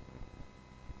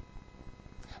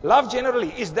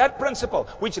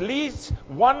leads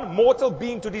one mortal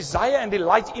being to desire and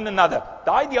delight in another.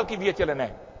 Daai deeltjie weet julle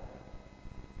net.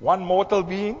 One mortal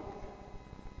being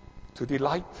to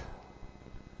delight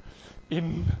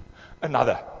in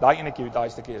another. Daai enetjie, daai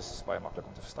stukkie is baie maklik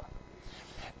om te verstaan.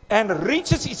 And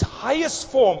reaches its highest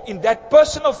form in that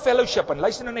personal fellowship, and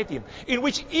luister nou net hier, in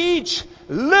which each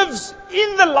lives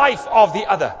in the life of the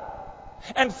other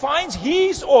and finds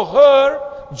his or her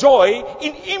joy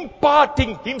in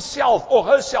imparting himself or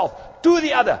herself to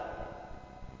the other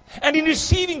and in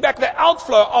receiving back the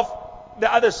outflow of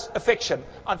the other's affection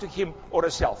unto him or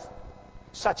herself.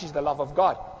 Such is the love of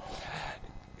God.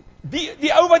 Die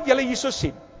ou wat julle hierso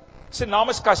sien, sy naam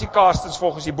is Cassie Carstens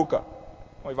volgens die boeke.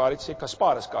 My waarheid sê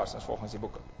Kasparis Carstens volgens die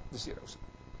boeke. Dis die ou.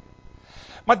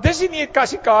 Maar dis nie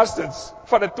Cassie Carstens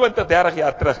van 'n 20-30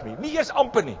 jaar terug nie. Nie eers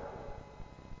amper nie.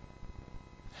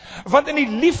 Want in die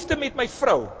liefde met my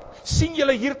vrou sien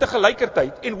julle hier te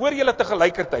gelykertyd en hoor julle te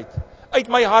gelykertyd uit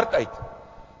my hart uit.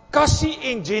 Cassie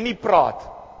en Jenny praat.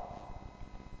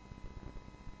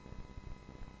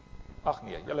 Ag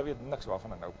nee, julle weet niks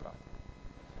waarvan ek nou praat.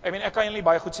 Ek kan julle nie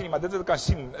baie goed sien nie, maar dit wat ek kan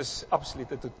sien is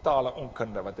absolute totale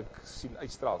onkunde wat ek sien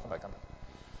uitstraal van daai kant.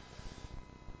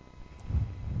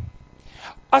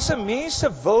 As 'n mens se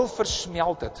wil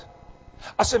versmelt het,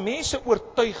 as 'n mens se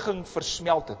oortuiging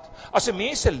versmelt het, as 'n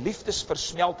mens se liefdes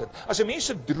versmelt het, as 'n mens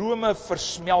se drome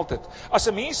versmelt het, as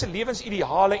 'n mens se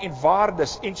lewensideale en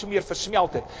waardes en so meer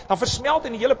versmelt het, dan versmelt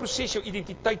in die hele proses jou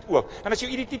identiteit ook. En as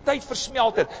jou identiteit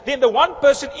versmelt het, then the one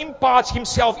person imparts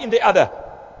himself in the other.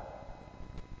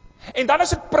 En dan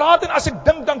as ek praat en as ek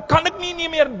dink, dan kan ek nie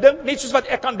meer dink net soos wat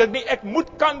ek kan dink nie. Ek moet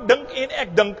kan dink en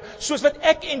ek dink soos wat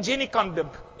ek en Jenny kan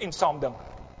dink en saam dink.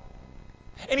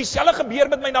 En dieselfde gebeur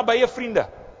met my nabye vriende.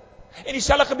 En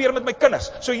dieselfde gebeur met my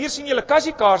kinders. So hier sien julle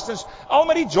Cassie Karstens,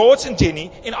 Almarie, George en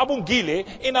Jenny en Abongile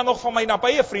en dan nog van my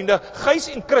nabye vriende, Gys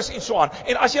en Chris en so aan.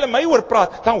 En as julle my hoor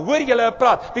praat, dan hoor julle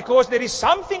praat because there is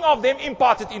something of them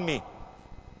imparted in me.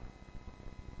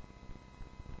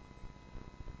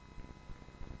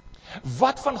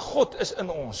 Wat van God is in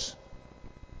ons?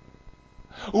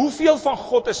 Hoeveel van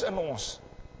God is in ons?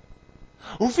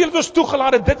 Hoeveel het ons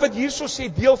toegelaat dat dit wat hierso sê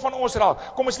deel van ons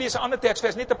raak? Kom ons lees 'n ander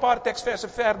teksvers, net 'n paar teksverse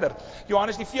verder.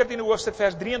 Johannes die 14de hoofstuk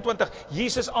vers 23.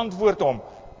 Jesus antwoord hom.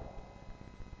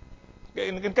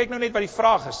 En kyk nou net wat die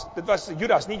vraag is. Dit was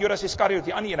Judas, nie Judas Iskariot,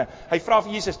 die ander ene. Hy vra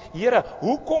vir Jesus: "Here,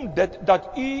 hoekom dit dat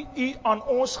u aan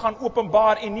ons gaan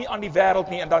openbaar en nie aan die wêreld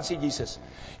nie?" En dan sê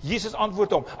Jesus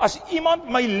antwoord hom: "As iemand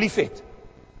my liefhet,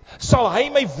 sal hy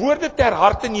my woorde ter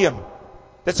harte neem.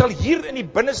 Dit sal hier in die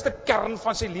binneste kern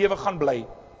van sy lewe gaan bly.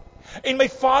 En my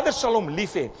Vader sal hom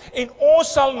lief hê. En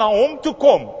ons sal na hom toe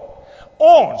kom.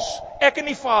 Ons, ek en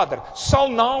die Vader, sal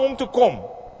na hom toe kom.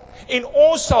 En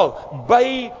ons sal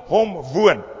by hom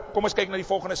woon." Kom ons kyk na die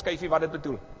volgende skyfie wat dit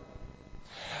bedoel.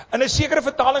 In 'n sekere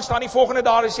vertaling staan die volgende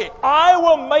daar sê: "I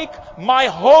will make my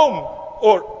home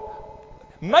or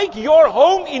make your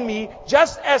home in me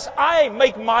just as I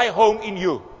make my home in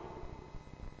you."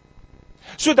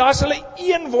 So daar sal 'n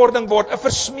eenwording word, 'n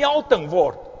versmelting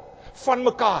word van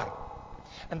mekaar.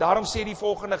 En daarom sê die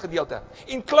volgende gedeelte: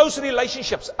 "In close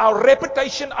relationships, our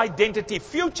reputation, identity,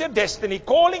 future destiny,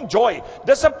 calling, joy,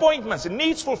 disappointments,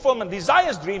 needs fulfillment,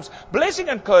 desires, dreams, blessing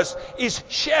and curse is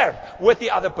shared with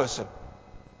the other person."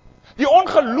 Die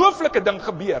ongelooflike ding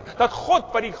gebeur, dat God,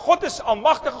 wat die God is,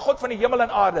 almagtige God van die hemel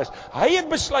en aarde is, hy het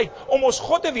besluit om ons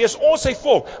God te wees, ons sy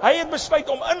volk. Hy het besluit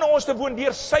om in ons te woon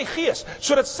deur sy gees,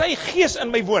 sodat sy gees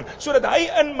in my woon, sodat hy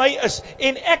in my is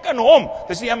en ek in hom.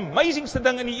 Dis die amazingste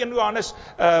ding in die 1 Johannes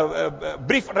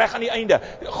brief reg aan die einde.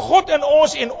 God in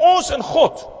ons en ons in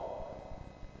God.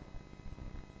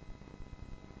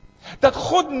 Dat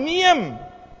God neem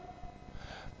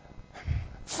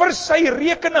vir sy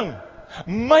rekening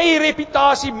my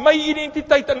reputasie, my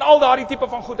identiteit en al daardie tipe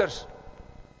van goeders.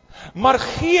 Maar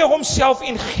gee homself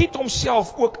en giet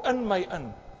homself ook in my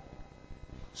in,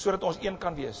 sodat ons een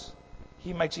kan wees.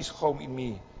 He makes his home in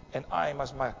me and I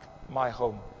must make my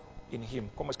home in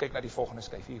him. Kom ons kyk na die volgende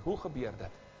skyfie. Hoe gebeur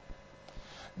dit?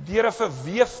 Deur 'n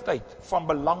verweefdheid van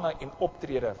belange en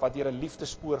optrede wat deur 'n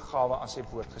liefdesoorgawe aan sy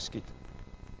woord geskied.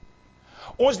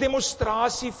 Ons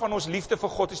demonstrasie van ons liefde vir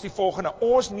God is die volgende: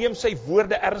 ons neem sy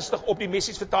woorde ernstig op. Die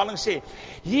Message vertaling sê: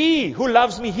 "He who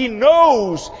loves me, he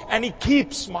knows and he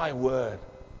keeps my word."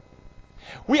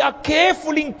 We are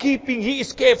careful in keeping, he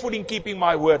is careful in keeping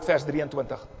my word, vers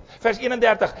 23. Vers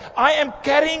 31, I am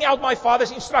carrying out my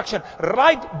Father's instruction,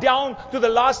 right down to the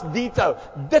last detail.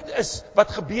 Dit is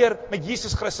wat gebeur met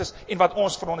Jesus Christus en wat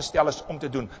ons veronderstel is om te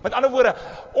doen. Met ander woorde,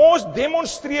 ons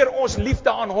demonstreer ons liefde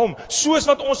aan hom, soos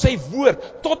wat ons sy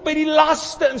woord, tot by die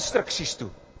laaste instruksies toe,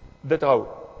 dit hou.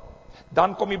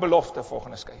 Dan kom die belofte,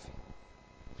 volgende skyfie.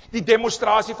 Die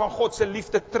demonstrasie van God se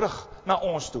liefde terug na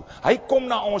ons toe. Hy kom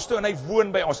na ons toe en hy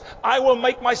woon by ons. I will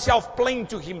make myself plain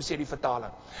to him, sê die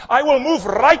vertaling. I will move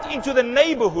right into the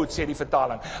neighborhood, sê die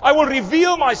vertaling. I will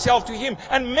reveal myself to him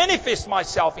and manifest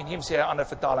myself in him, sê 'n ander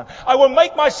vertaling. I will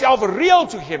make myself real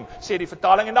to him, sê die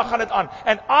vertaling. En dan gaan dit aan.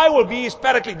 And I will be his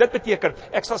paraclete. Dit beteken,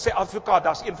 ek sal sy advokaat.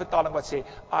 Daar's een vertaling wat sê,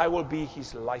 I will be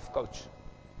his life coach.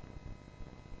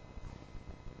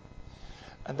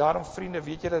 En daarom, vriende,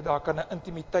 weet julle, daar kan 'n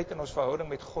intimiteit in ons verhouding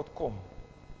met God kom,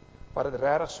 waar dit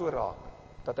regtig so raak,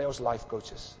 dat hy ons life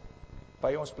coach is,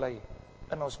 by ons bly,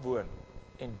 in ons woon,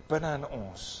 en binne in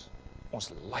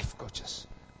ons life coach is,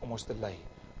 om ons te lei,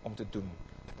 om te doen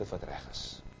dit wat reg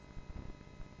is.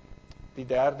 Die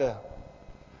derde,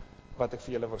 wat ek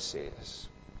vir julle wil sê is,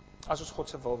 as ons God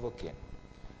se wil ken,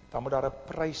 dan moet daar 'n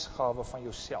prysgawe van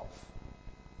jouself,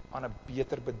 aan 'n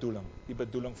beter bedoeling, die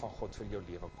bedoeling van God vir jou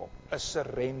lewe kom. A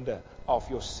surrender of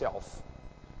yourself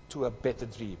to a better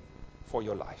dream for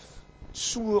your life.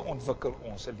 So ontwikkel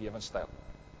ons 'n lewenstyl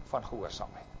van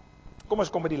gehoorsaamheid. Kom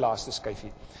ons kom by die laaste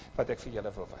skyfie wat ek vir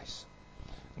julle wil wys.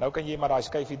 Nou kan jy maar daai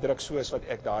skyfie druk soos wat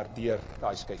ek daar deur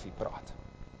daai skyfie praat.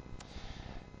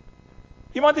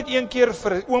 Iemand het een keer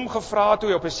vir 'n oom gevra toe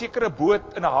hy op 'n sekere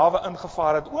boot in 'n hawe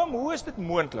ingevaar het, oom, hoe is dit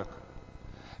moontlik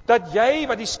dat jy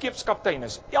wat die skeepskaptein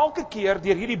is, elke keer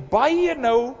deur hierdie baie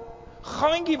nou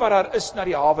gangtjie wat daar is na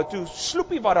die hawe toe,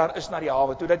 sloepie wat daar is na die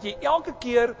hawe toe, dat jy elke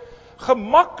keer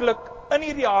gemaklik in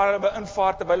hierdie hawe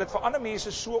invaar terwyl dit vir ander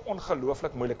mense so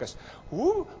ongelooflik moeilik is.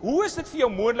 Hoe is dit vir jou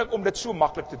moontlik om dit so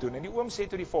maklik te doen? En die oom sê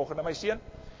toe die volgende, my seun,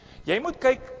 jy moet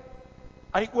kyk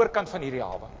aan die oorkant van hierdie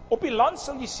hawe. Op die land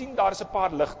sal jy sien daar is 'n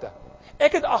paar ligte.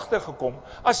 Ek het agtergekom,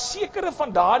 as sekere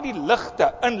van daardie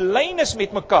ligte in lyn is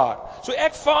met mekaar, so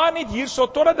ek vaar net hierso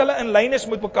totdat hulle in lyn is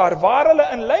met mekaar, waar hulle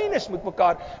in lyn is met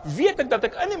mekaar, weet ek dat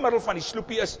ek in die middel van die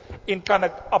sloepie is en kan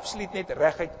ek absoluut net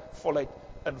reguit voluit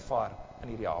invaar in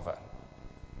hierdie hawe.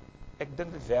 Ek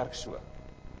dink dit werk so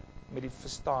met die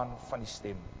verstaan van die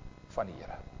stem van die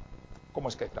Here. Kom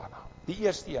ons kyk daarna. Die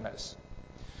eerste een is,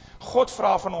 God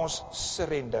vra van ons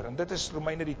surrender, en dit is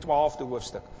Romeine die 12de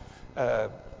hoofstuk,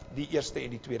 die eerste en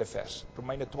die tweede vers.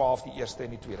 Romeine 12, die eerste en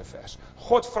die tweede vers.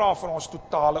 God vra van ons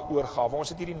totale oorgawe. Ons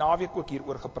het hierdie naweek ook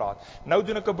hieroor gepraat. Nou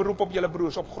doen ek 'n beroep op julle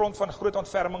broers, op grond van groot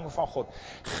ontferming van God.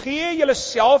 Gee julle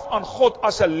self aan God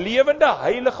as 'n lewende,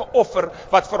 heilige offer,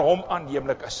 wat vir hom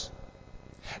aanneemlik is.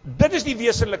 Dit is die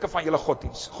wesenlike van julle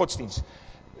godsdiens,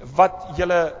 wat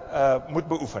julle moet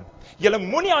beoefen. Julle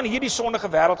moenie aan hierdie sondige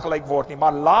wêreld gelyk word nie,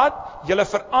 maar laat julle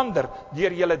verander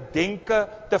deur julle denke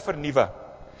te vernuwe.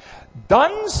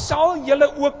 Dan sal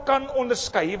julle ook kan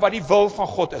onderskei wat die wil van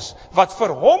God is, wat vir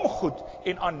hom goed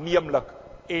en aanneemlik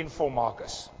en volmaak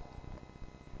is.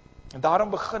 En daarom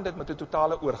begin dit met 'n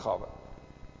totale oorgawe.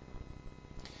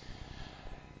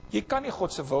 Jy kan nie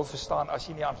God se wil verstaan as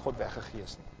jy nie aan God weggegee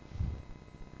is nie.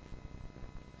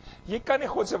 Jy kan nie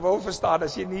God se wil verstaan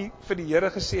as jy nie vir die Here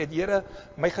gesê het, Here,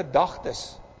 my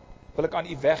gedagtes wil ek aan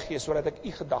U weggee, sodat ek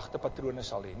U gedagtepatrone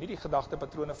sal hê. Nie die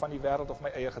gedagtepatrone van die wêreld of my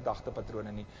eie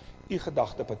gedagtepatrone nie. U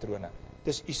gedagtepatrone.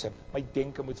 Dis U se. My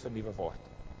denke moet vernuwe word.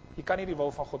 Jy kan nie die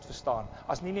wil van God verstaan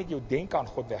as nie net jou denke aan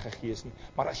God weggegee is nie,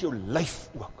 maar as jou lyf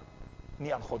ook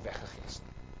nie aan God weggegee is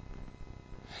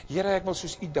nie. Here, ek wil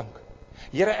soos U dink.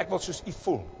 Here, ek wil soos U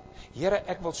voel. Here,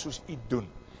 ek wil soos U doen.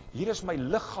 Hier is my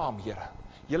liggaam, Here.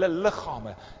 Julle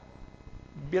liggame,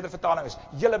 beter vertaling is,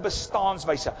 julle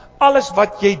bestaanswyse, alles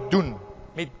wat jy doen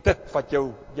met dit wat jy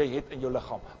het in jou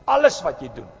liggaam, alles wat jy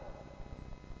doen,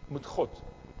 moet God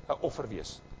 'n offer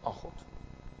wees aan God.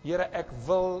 Here, ek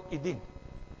wil U dien,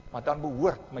 maar dan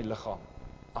behoort my liggaam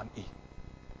aan U.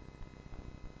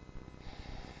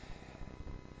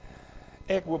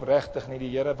 Ek hoop regtig nie die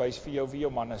Here wys vir jou wie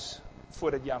jou man is,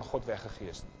 voordat jy aan God weggegee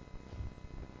is nie.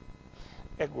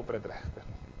 Ek hoop dit regtig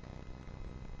nie.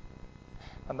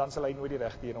 En dan sal hy nooit die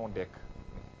regte een ontdek.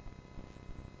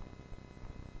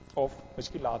 Of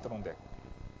miskien later ontdek.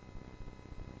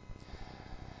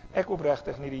 Ek hoop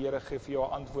regtig nie die Here gee vir jou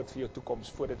 'n antwoord vir jou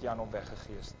toekoms voordat jy aan hom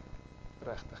weggegee is.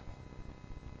 Regtig nie.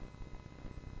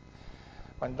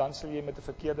 Want dan sal jy met 'n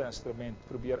verkeerde instrument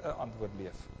probeer 'n antwoord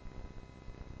leef.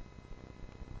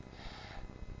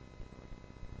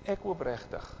 Ek hoop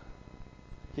regtig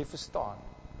jy verstaan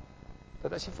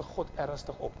dat as jy vir God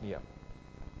ernstig opneem,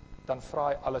 dan vra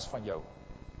hy alles van jou.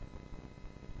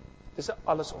 Dis 'n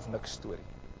alles of niks storie.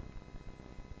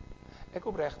 Ek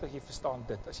hoop regtig jy verstaan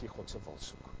dit as jy God se wil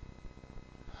soek.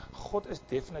 God is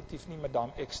definitief nie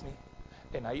Madame X nie,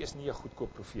 en hy is nie 'n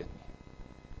goedkoop profeet nie.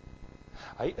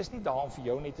 Hy is nie daar om vir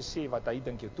jou net te sê wat hy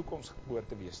dink jou toekoms behoort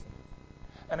te wees nie.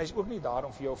 En hy is ook nie daar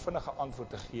om vir jou 'n vinnige antwoord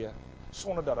te gee,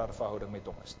 sonder dat daar 'n verhouding met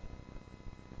hom is nie.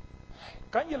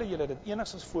 Kan julle dit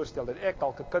enigstens voorstel, dat ek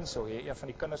dalk 'n kind sou hê, een van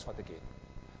die kinders wat ek het,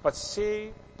 wat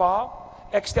sê, pa,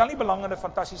 ek stel nie belang in 'n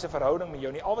fantastiese verhouding met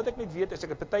jou nie, al wat ek net weet is, ek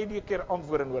het partykeer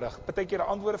antwoorde nodig, partykeer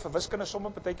antwoorde vir wiskundesomme,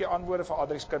 partykeer antwoorde vir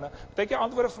adreskunde, partykeer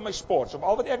antwoorde vir my sport, so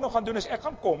al wat ek nog gaan doen is, ek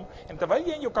gaan kom, en terwyl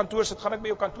jy in jou kantoor sit, gaan ek by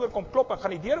jou kantoor kom klop, en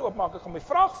gaan die deur oopmaak, ek gaan my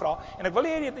vraag vra, en ek wil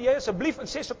hê jy asseblief in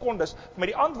 6 sekondes, vir my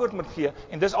die antwoord moet gee,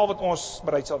 en dis al wat ons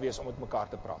bereid sal wees, om met mekaar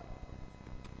te praat.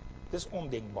 Dis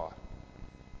ondenkbaar.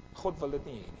 God wil dit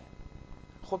nie hê nie.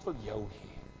 God wil jou hê.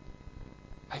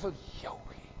 Hy wil jou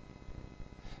hê.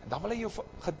 En dan wil hy jou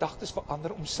gedagtes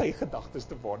verander om sy gedagtes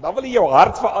te word. Dan wil hy jou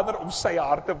hart verander om sy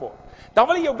hart te word. Dan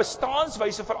wil hy jou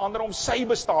bestaanswyse verander om sy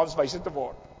bestaanswyse te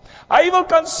word. Hy wil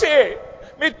kan sê,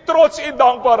 met trots en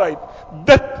dankbaarheid,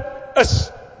 dit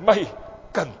is my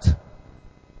kind.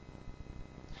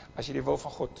 As jy die wil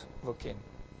van God wil ken,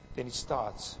 then it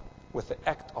starts with the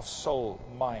act of soul,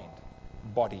 mind,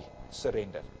 body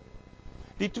surrender.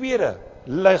 Die tweede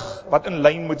lig wat in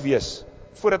lyn moet wees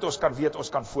voordat ons kan weet, ons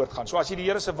kan voortgaan. So as jy die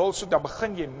Here se wil soek, dan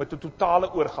begin jy met 'n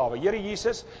totale oorgawe. Here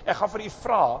Jesus, ek gaan vir U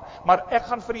vra, maar ek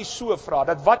gaan vir U so vra,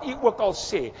 dat wat U ook al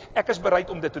sê, ek is bereid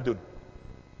om dit te doen.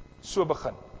 So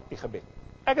begin die gebed.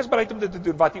 Ek is bereid om dit te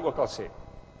doen, wat U ook al sê.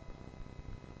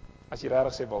 As jy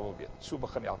regtig sê wil weet, so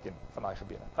begin elkeen van daai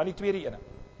gebede. Dan die tweede ene.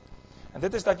 En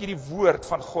dit is dat jy die woord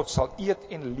van God sal eet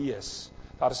en lees.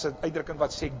 Daar is 'n uitdrukking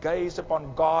wat sê, gaze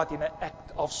upon God in an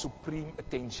act of supreme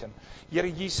attention. Here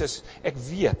Jesus, ek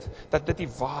weet dat dit die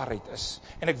waarheid is.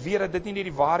 En ek weet dat dit nie net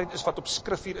die waarheid is wat op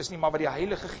skrif hier is nie, maar wat die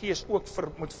Heilige Gees ook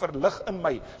moet verlig in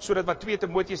my, sodat wat 2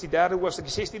 Timoteus die 3de hoofstuk,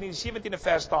 die 16 en die 17de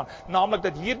vers staan, naamlik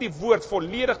dat hierdie woord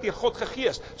volledig deur God gegee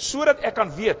is, sodat ek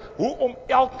kan weet hoe om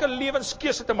elke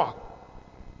lewenskeuse te maak.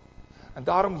 En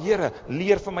daarom, Here,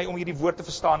 leer vir my om hierdie woord te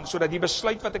verstaan, sodat die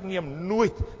besluit wat ek neem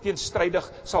nooit teenstrydig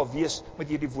sal wees met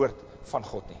hierdie woord van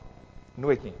God nie.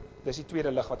 Nooit nie. Dis die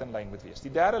tweede lig wat in lyn moet wees.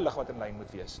 Die derde lig wat in lyn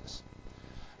moet wees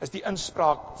is die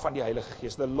inspraak van die Heilige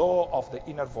Gees, the law of the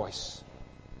inner voice.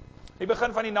 In die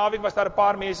begin van die naweek was daar 'n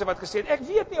paar mense wat gesê het, ek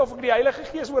weet nie of ek die Heilige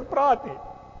Gees hoor praat nie.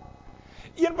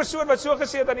 Een persoon wat so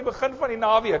gesê het aan die begin van die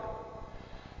naweek,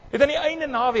 het aan die einde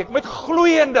naweek met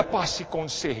gloeiende passie kon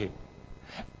sê,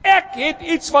 ek het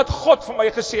iets wat God vir my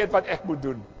gesê het wat ek moet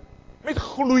doen. Met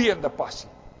gloeiende passie.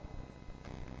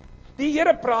 Die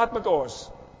Here praat met ons.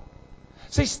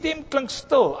 Sy stem klink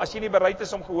stil as jy nie bereid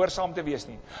is om gehoorsaam te wees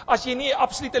nie. As jy nie 'n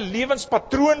absolute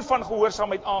lewenspatroon van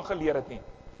gehoorsaamheid aangeleer het nie,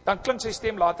 dan klink sy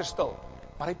stem later stil.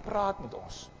 Maar hy praat met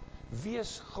ons.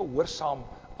 Wees gehoorsaam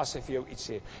as hy vir jou iets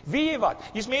sê. Weet jy wat?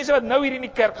 Hier's mense wat nou hier in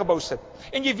die kerkgebou sit.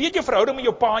 En jy weet jou verhouding met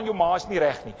jou pa en jou ma is nie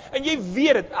reg nie. En jy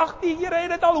weet dit. Ag, die Here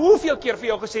het dit al hoeveel keer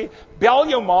vir jou gesê.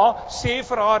 Bel jou ma, sê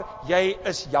vir haar, jy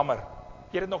is jammer.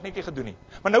 Jy het dit nog net nie gedoen nie.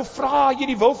 Maar nou vra jy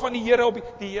die wil van die Here op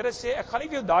die Here sê, ek gaan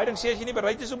nie vir jou daai ding sê as jy nie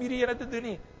bereid is om hierdie ene te doen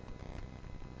nie.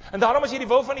 En daarom as jy die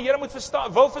wil van die Here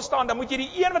wil verstaan, dan moet jy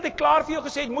die een wat hy klaar vir jou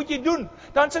gesê het, moet jy doen.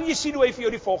 Dan sal jy sien hoe hy vir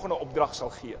jou die volgende opdrag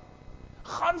sal gee.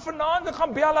 Gaan vanaand en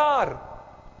gaan bel haar.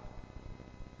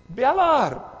 Bel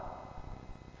haar.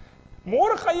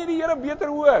 Môre gaan jy die Here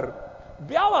beter hoor.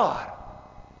 Bel haar.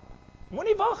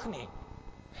 Moenie wag nie.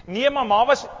 Nee, ma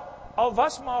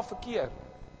was maar verkeerd.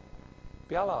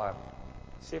 Bel haar.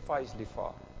 Sê vir haar is lief vir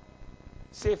haar.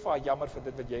 Sê vir haar jammer vir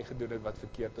dit wat jy gedoen het wat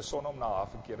verkeerd is, sonder om na haar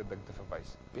verkeerde ding te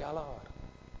verwys. Bel haar.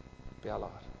 Bel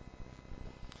haar.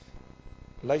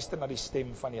 Luister na die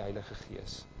stem van die Heilige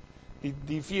Gees.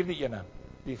 Die vierde ene,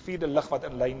 die vierde lig wat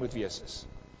in lyn moet wees is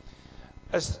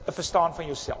 'n verstaan van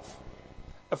jouself.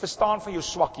 'n Verstaan van jou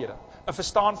swakhede. 'n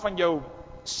Verstaan van jou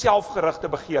selfgerigte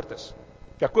begeertes.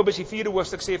 Jakobus die 4de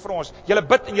hoofstuk sê vir ons, julle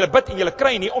bid en julle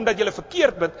kry nie omdat julle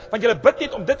verkeerd bid, want julle bid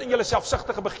net om dit in julle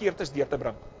selfsugtige begeertes deur te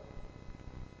bring.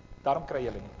 Daarom kry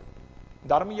julle nie.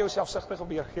 Daarom moet jy jou selfsugtige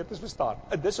begeertes verstaan.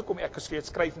 En dis hoekom ek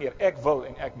skryf neer, ek wil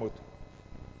en ek moet.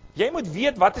 Jy moet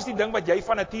weet wat is die ding wat jy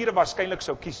van nature waarskynlik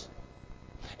sou kies.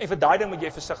 En vir daai ding moet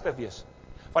jy versigtig wees.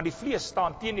 Want die vlees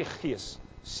staan teen die gees,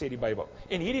 sê die Bybel.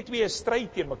 En hierdie twee stry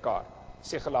teen mekaar,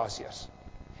 sê Galasiërs.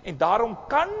 En daarom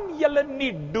kan julle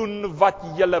nie doen wat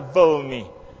julle wil nie.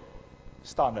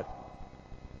 Staan dit.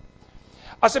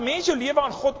 As 'n mens jou lewe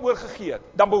aan God oorgegee het,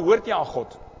 dan behoort jy aan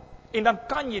God. En dan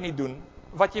kan jy nie doen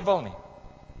wat jy wil nie.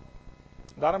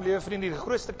 Daarom, liewe vriende, die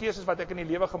grootste keuses wat ek in die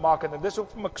lewe gemaak het, en dis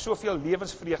hoekom ek soveel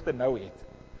lewensvreugde nou het.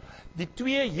 Die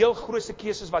twee heel grootste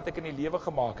keuses wat ek in die lewe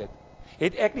gemaak het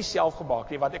ek nie self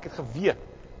gemaak nie, want ek het geweet,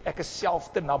 ek is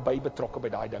self te naby betrokke by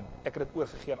daai ding. Ek het dit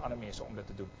oorgegee aan ander mense om dit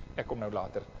te doen. Ek kom nou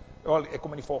later. Ek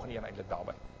kom in die volgende een eintlik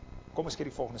daarby. Kom ons kyk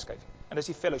die volgende skyf. En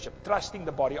dis die fellowship, trusting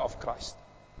the body of Christ.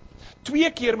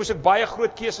 2 keer moes ek baie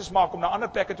groot keuses maak om na ander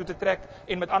plekke toe te trek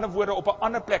en met ander woorde op 'n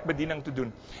ander plek bediening te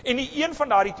doen. En nie een van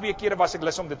daardie 2 kere was ek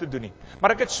lus om dit te doen nie.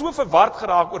 Maar ek het so verward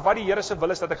geraak oor wat die Here se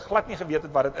wil is dat ek glad nie geweet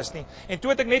het wat dit is nie. En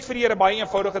toe het ek net vir die Here baie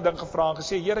eenvoudige ding gevra en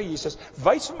gesê, Here Jesus,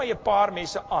 wys vir my 'n paar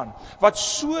mense aan wat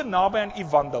so naby aan U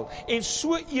wandel en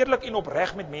so eerlik en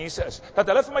opreg met mense is, dat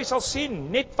hulle vir my sal sê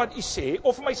net wat U sê,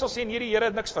 of vir my sal sê nee, die Here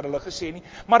het niks vir hulle gesê nie,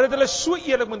 maar dat hulle so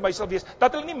eerlik met my sal wees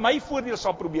dat hulle nie my voordeel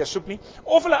sal probeer soek nie,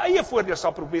 of hulle eie voordeel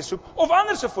sal probeer soek, of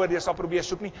ander se voordeel sal probeer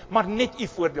soek nie, maar net U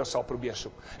voordeel sal probeer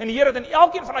soek. En die Here het in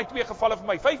elkeen van daai 2 gevalle vir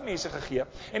my 5 mense gegee,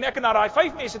 en ek het na daai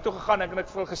 5 mense toe gegaan en ek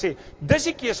het vir hulle gesê, dis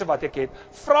die keuse wat ek het,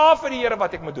 vra vir die Here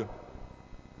wat ek moet doen.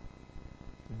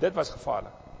 Dit was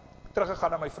gevaarlik.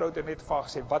 Teruggegaan na my vrou het net vir haar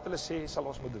gesê, wat hulle sê sal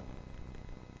ons moet doen.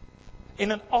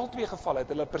 En in al 2 gevalle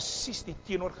het hulle presies die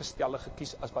teenoorgestelde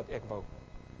gekies as wat ek wou.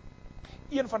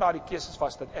 Een van daardie keuses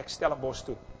was dat ek Stellenbosch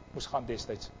toe moes gaan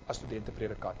destyds as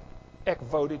studentepredikant. Ek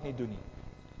wou dit nie doen nie.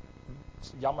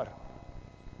 Jammer.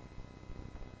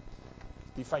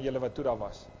 Die van julle wat toe daar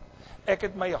was. Ek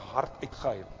het my hart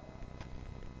uitgehuil.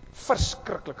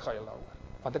 Verskriklik gehuil daaroor,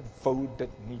 want ek wou dit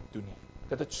nie doen nie.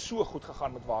 Dit het so goed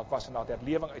gegaan met waar ek was en daar het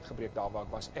herlewing uitgebreek daar waar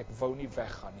ek was. Ek wou nie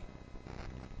weggaan nie.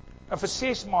 En vir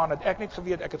 6 maande het ek net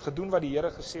geweet, ek het gedoen wat die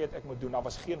Here gesê het ek moet doen, daar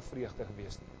was geen vreugde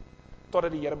gewees nie.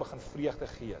 Totdat die Here begin vreugde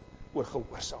gee oor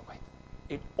gehoorsaamheid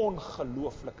en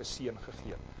ongelooflike seën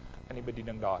gegee in die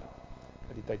bediening daar,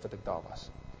 in die tyd wat ek daar was.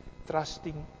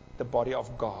 Trusting the body of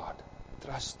God.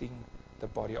 Trusting the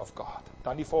body of God.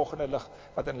 Dan die volgende lig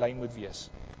wat in lyn moet wees,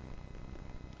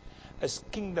 is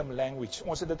kingdom language.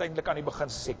 Ons het dit eintlik aan die begin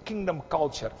gesê, kingdom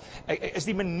culture. Is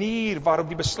die manier waarop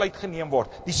die besluit geneem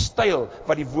word, die styl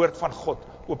wat die woord van God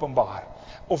openbaar.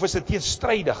 Of is dit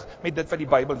teenstrydig met dit wat die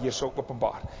Bybel hierso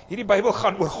openbaar? Hierdie Bybel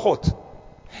gaan oor God.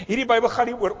 Hierdie Bybel gaan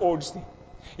nie oor ons nie.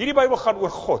 Hierdie Bybel gaan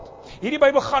oor God. Hierdie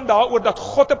Bybel gaan daaroor dat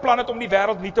God 'n plan het om die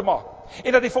wêreld nuut te maak.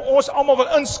 En dat hy vir ons almal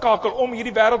wil inskakel om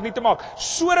hierdie wêreld nuut te maak,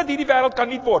 sodat hierdie wêreld kan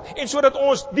nuut word en sodat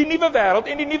ons die nuwe wêreld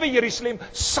en die nuwe Jerusalem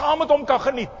saam met hom kan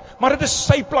geniet. Maar dit is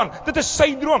sy plan, dit is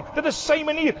sy droom, dit is sy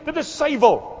manier, dit is sy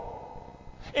wil.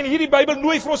 En hierdie Bybel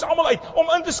nooi vir ons almal uit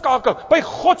om in te skakel by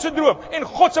God se droom en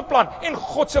God se plan en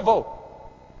God se wil.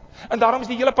 En daarom is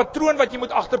die hele patroon wat jy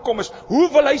moet agterkom is, hoe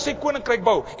wil hy sy koninkryk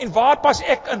bou en waar pas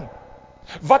ek in?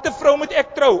 Watter vrou moet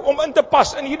ek trou om in te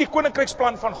pas in hierdie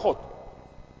koninkryksplan van God?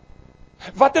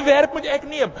 Watter werk moet ek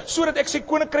neem sodat ek sy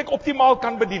koninkryk optimaal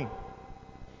kan bedien?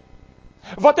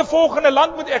 Watter volgende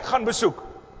land moet ek gaan besoek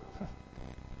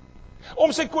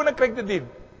om sy koninkryk te dien?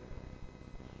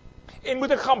 En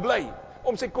moet ek gaan bly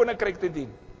om sy koninkryk te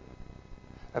dien?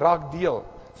 Raak deel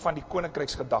van die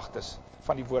koninkryksgedagtes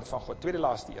van die woord van God. Tweede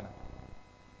laaste ene.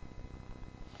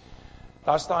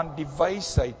 Daar staan die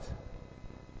wysheid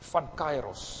van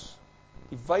Kairos.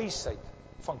 Die wysheid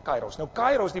van Kairos. Nou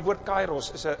Kairos, die woord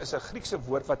Kairos is 'n Griekse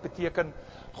woord wat beteken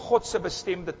God se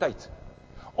bestemde tyd.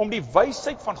 Om die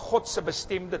wysheid van God se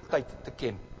bestemde tyd te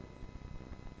ken.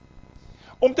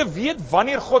 Om te weet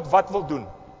wanneer God wat wil doen.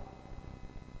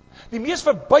 Die mees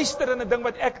verbuisterende ding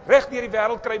wat ek reg deur die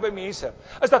wêreld kry by mense,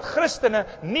 is dat Christene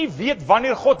nie weet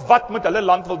wanneer God wat met hulle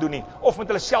land wil doen nie, of met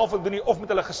hulle self wil doen nie, of met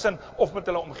hulle gesin, of met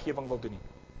hulle omgewing wil doen nie.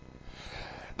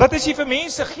 Dat as jy vir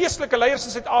mense, geestelike leiers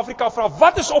in Suid-Afrika vra,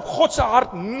 wat is op God se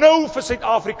hart nou vir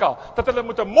Suid-Afrika? Dat hulle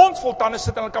met 'n mond vol tande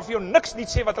sit en hulle kan vir jou niks nie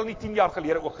sê wat hulle nie 10 jaar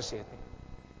gelede ook gesê het nie.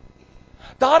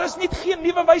 Daar is nie geen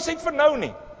nuwe wysheid vir nou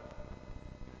nie.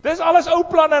 Dis alles ou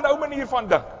planne en ou manier van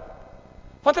dink.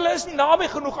 Want hulle is nie naby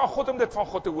genoeg aan God om dit van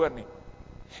God te hoor nie.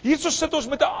 Hierso sit ons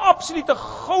met 'n absolute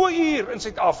goue uur in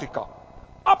Suid-Afrika.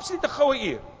 Absolute goue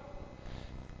uur.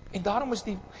 En daarom is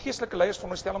die geestelike leiers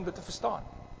veronderstel om dit te verstaan.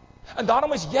 En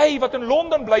daarom is jy wat in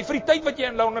Londen bly, vir die tyd wat jy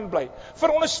in Londen bly,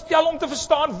 veronderstel om te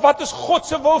verstaan wat is God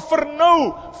se wil vir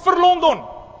nou, vir Londen.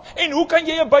 En hoe kan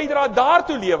jy 'n bydrae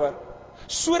daartoe lewer,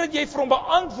 sodat jy vir hom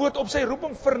beantwoord op sy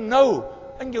roeping vir nou,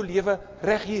 in jou lewe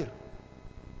reg hier.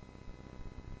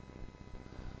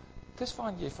 Dis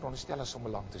waaraan jy veronderstel is om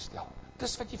belang te stel.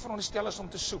 Dis wat jy veronderstel is om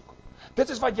te soek. Dit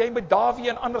is wat jy met Dawie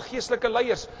en ander geestelike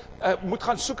leiers moet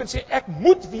gaan soek en sê, ek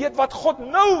moet weet wat God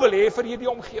nou wil hê vir hierdie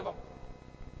omgewing.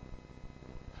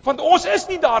 Want ons is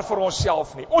nie daar vir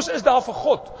onsself nie. Ons is daar vir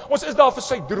God. Ons is daar vir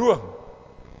sy droom.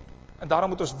 En daarom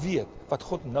moet ons weet wat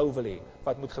God nou wil hê,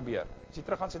 wat moet gebeur. As jy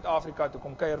terug gaan Suid-Afrika toe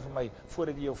kom kuier vir my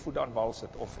voordat jy jou voet aan wal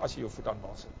sit of as jy jou voet aan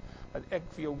wal sit. Dat ek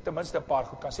vir jou ten minste 'n paar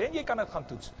goed kan sê en jy kan dit gaan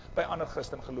toets by ander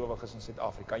Christen gelowiges in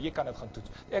Suid-Afrika. Jy kan dit gaan toets.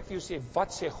 Ek vir jou sê wat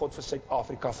sê God vir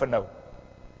Suid-Afrika vir nou?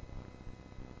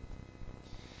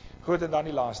 Goed, en dan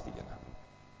die laaste ene.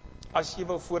 As jy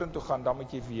wil vorentoe gaan, dan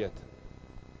moet jy weet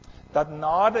dat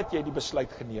nadat jy die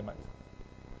besluit geneem het,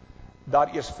 daar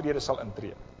eers vrede sal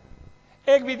intree.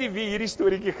 Ek weet nie wie hierdie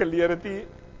storieetjie geleer het nie,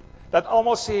 dat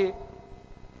almal sê,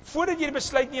 voordat jy die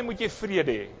besluit neem, moet jy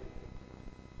vrede hê.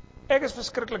 Ek is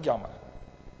verskriklik jammer.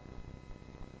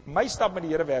 My stap met die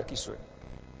Here werk nie so nie.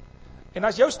 En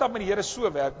as jou stap met die Here so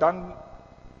werk, dan,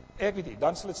 ek weet nie,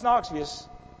 dan sal dit snaaks wees,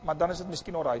 maar dan is dit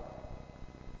miskien alright.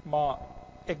 Maar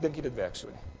ek dink nie dit werk so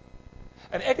nie.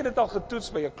 En ek het dit al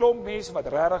getoets by 'n klomp mense wat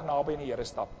regtig naby in die Here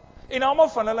stap. En almal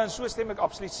van hulle, en so stem ek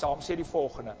absoluut saam, sê die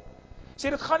volgende. Sê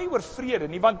dit gaan nie oor vrede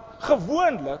nie, want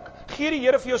gewoonlik gee die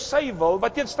Here vir jou sy wil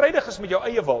wat teenstrydig is met jou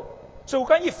eie wil. So hoe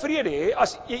kan jy vrede hê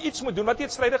as jy iets moet doen wat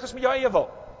teenstrydig is met jou eie wil?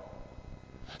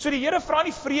 So die Here vra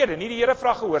nie vrede nie, die Here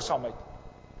vra gehoorsaamheid.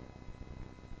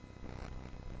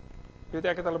 Jy weet,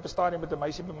 ek het al op 'n stadium met 'n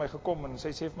meisie by my gekom en sy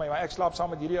sê vir my, maar ek slaap saam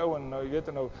met hierdie ou en nou, jy weet,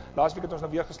 en nou laasweek het ons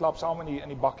nou weer geslaap saam in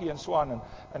die bakkie en so aan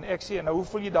en ek sê, nou hoe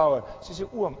voel jy daaroor? Sy sê,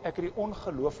 oom, ek het die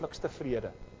ongelooflikste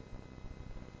vrede.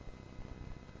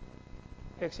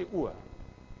 Ek sê, o,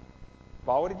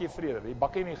 waaroor het jy vrede? Die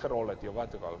bakkie nie gerol het, joh,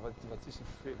 wat ook al, wat is die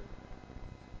vrede?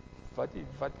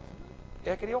 Wat,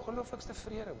 ek het die ongelooflikste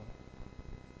vrede, oom.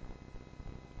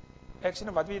 Ek sê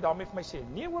nou, wat wil jy daarmee vir my sê?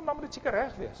 Nee oom, dan moet dit seker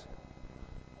reg wees.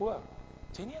 O,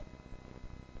 sê nie?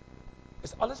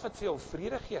 Is alles wat vir jou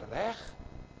vrede gee reg?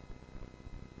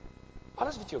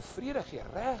 Alles wat jou vrede gee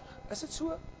reg? Is dit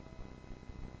so?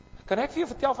 Kan ek vir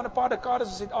jou vertel van 'n paar dekades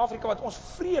in Suid-Afrika wat ons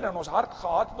vrede in ons hart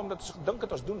gehad het omdat ons gedink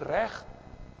het ons doen reg?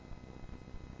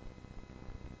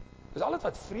 Is alles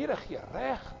wat vrede gee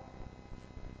reg?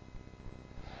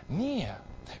 Nee.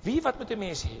 Wie wat moet 'n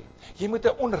mens hê? Jy moet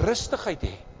 'n onrustigheid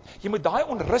hê. Jy moet daai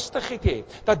onrustigheid hê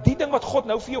dat die ding wat God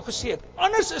nou vir jou gesê het,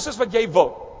 anders is as wat jy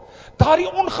wil. Daardie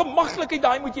ongemaklikheid,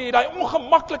 daai moet jy hê, daai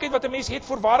ongemaklikheid wat 'n mens het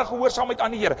voorwaardige gehoorsaamheid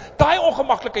aan die Here. Daai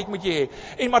ongemaklikheid moet jy hê.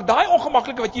 En maar daai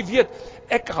ongemaklikheid wat jy weet,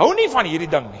 ek hou nie van hierdie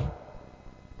ding nie.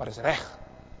 Maar dis reg.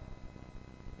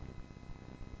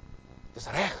 Dis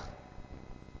reg.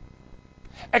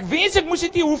 Ek wens ek moes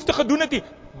dit nie hoef te gedoen het nie,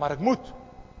 maar ek moet.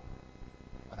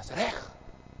 Want dit is reg.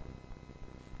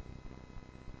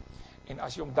 En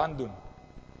as jy hom dan doen,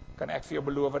 kan ek vir jou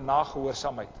beloof, na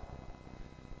gehoorsaamheid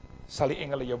sal die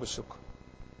engele jou besoek.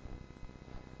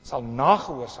 Sal na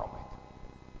gehoorsaamheid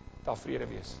daar vrede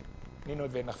wees. Nie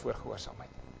noodwendig voor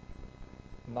gehoorsaamheid.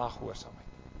 Na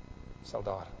gehoorsaamheid sal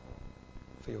daar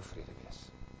vir jou vrede wees.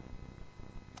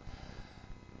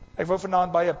 Ek wou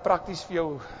vanaand baie prakties vir jou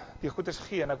die goeders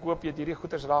gee, en ek hoop jy het hierdie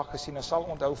goeders raak gesien, en sal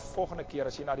onthou volgende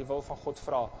keer as jy na die wil van God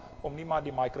vra, om nie maar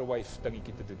die microwave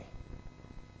dingetjie te doen nie.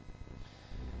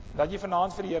 Dat jy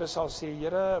vanaand vir die Here sal sê,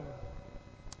 Here,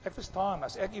 ek verstaan,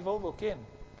 as ek u wil ken,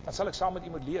 dan sal ek saam met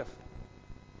u moet leef.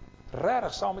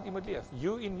 Regtig saam met u moet leef.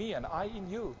 You in me and I in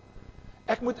you.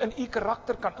 Ek moet in u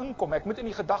karakter kan inkom, ek moet in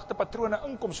u gedagtepatrone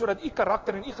inkom, sodat u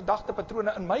karakter en u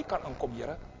gedagtepatrone in my kan inkom,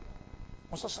 Here.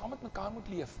 Ons sal saam met mekaar moet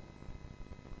leef.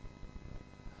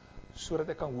 Sodat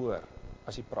ek kan hoor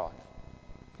as u praat,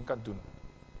 en kan doen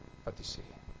wat u sê.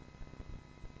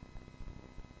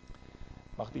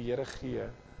 Mag die Here gee,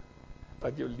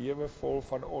 dat jou lewe vol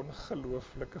van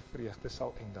ongelooflike vreugde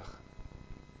sal eindig,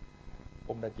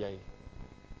 omdat jy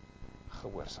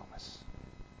gehoorsaam is.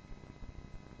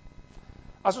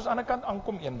 As ons aan die kant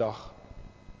aankom eendag,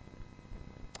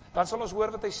 dan sal ons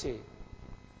hoor wat hy sê.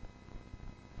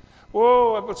 O,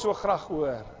 ek wil so graag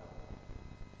hoor,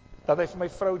 dat hy vir my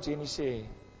vrou Jenny sê,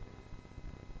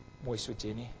 mooi so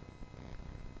Jenny,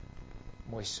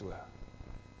 mooi so,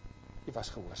 jy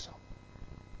was gehoorsaam.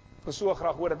 Ek wil so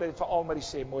graag hoor dat hy vir Almarie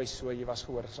sê, mooi so, jy was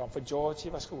gehoorsaam. Vir George,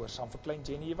 jy was gehoorsaam. Vir klein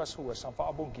Jenny, jy was gehoorsaam.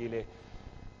 Vir Abongile,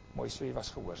 mooi so, jy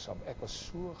was gehoorsaam. Ek wil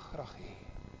so graag hê,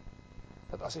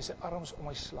 dat as hy sy arms om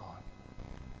my slaan,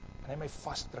 en hy my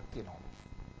vasdruk teen hom,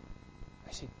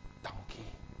 hy sê, dankie,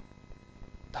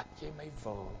 dat jy my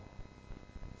wil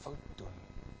doen.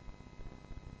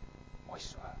 Mooi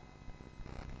so.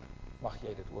 Mag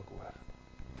jy dit ook hoor,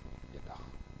 eendag.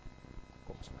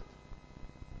 Kom ons bid.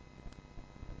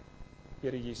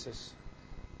 Here Jesus,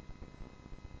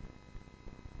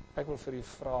 ek wil vir u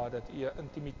vra dat u 'n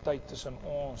intimiteit tussen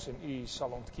ons en u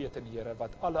sal ontketen, Here,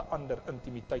 wat alle ander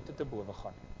intimiteite te bowe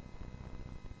gaan.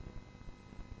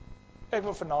 Ek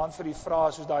wil vanaand vir u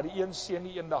vra, soos daardie een seun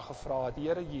die eendag gevra het,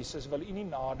 Here Jesus, wil u nie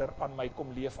nader aan my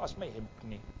kom leef as my hemp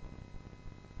nie?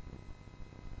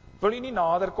 Wil u nie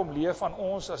nader kom leef aan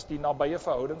ons as die nabye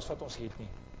verhoudings wat ons het nie?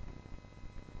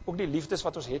 Ook die liefdes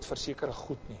wat ons het vir sekere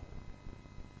goed nie?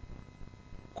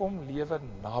 Kom lewe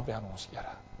naby aan ons,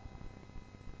 Here.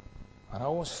 En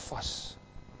hou ons vas,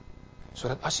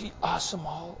 sodat as u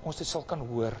asemhaal, ons dit sal kan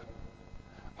hoor.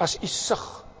 As u sug,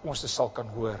 ons dit sal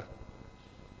kan hoor.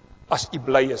 As u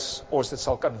bly is, ons dit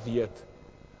sal kan weet.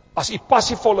 As u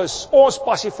passievol is, ons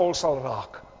passievol sal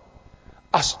raak.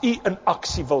 As u in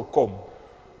aksie wil kom,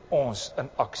 ons in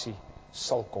aksie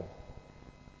sal kom.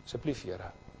 Asseblief,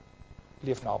 Here,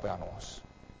 leef naby aan ons.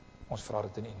 Ons vra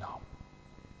dit in u naam.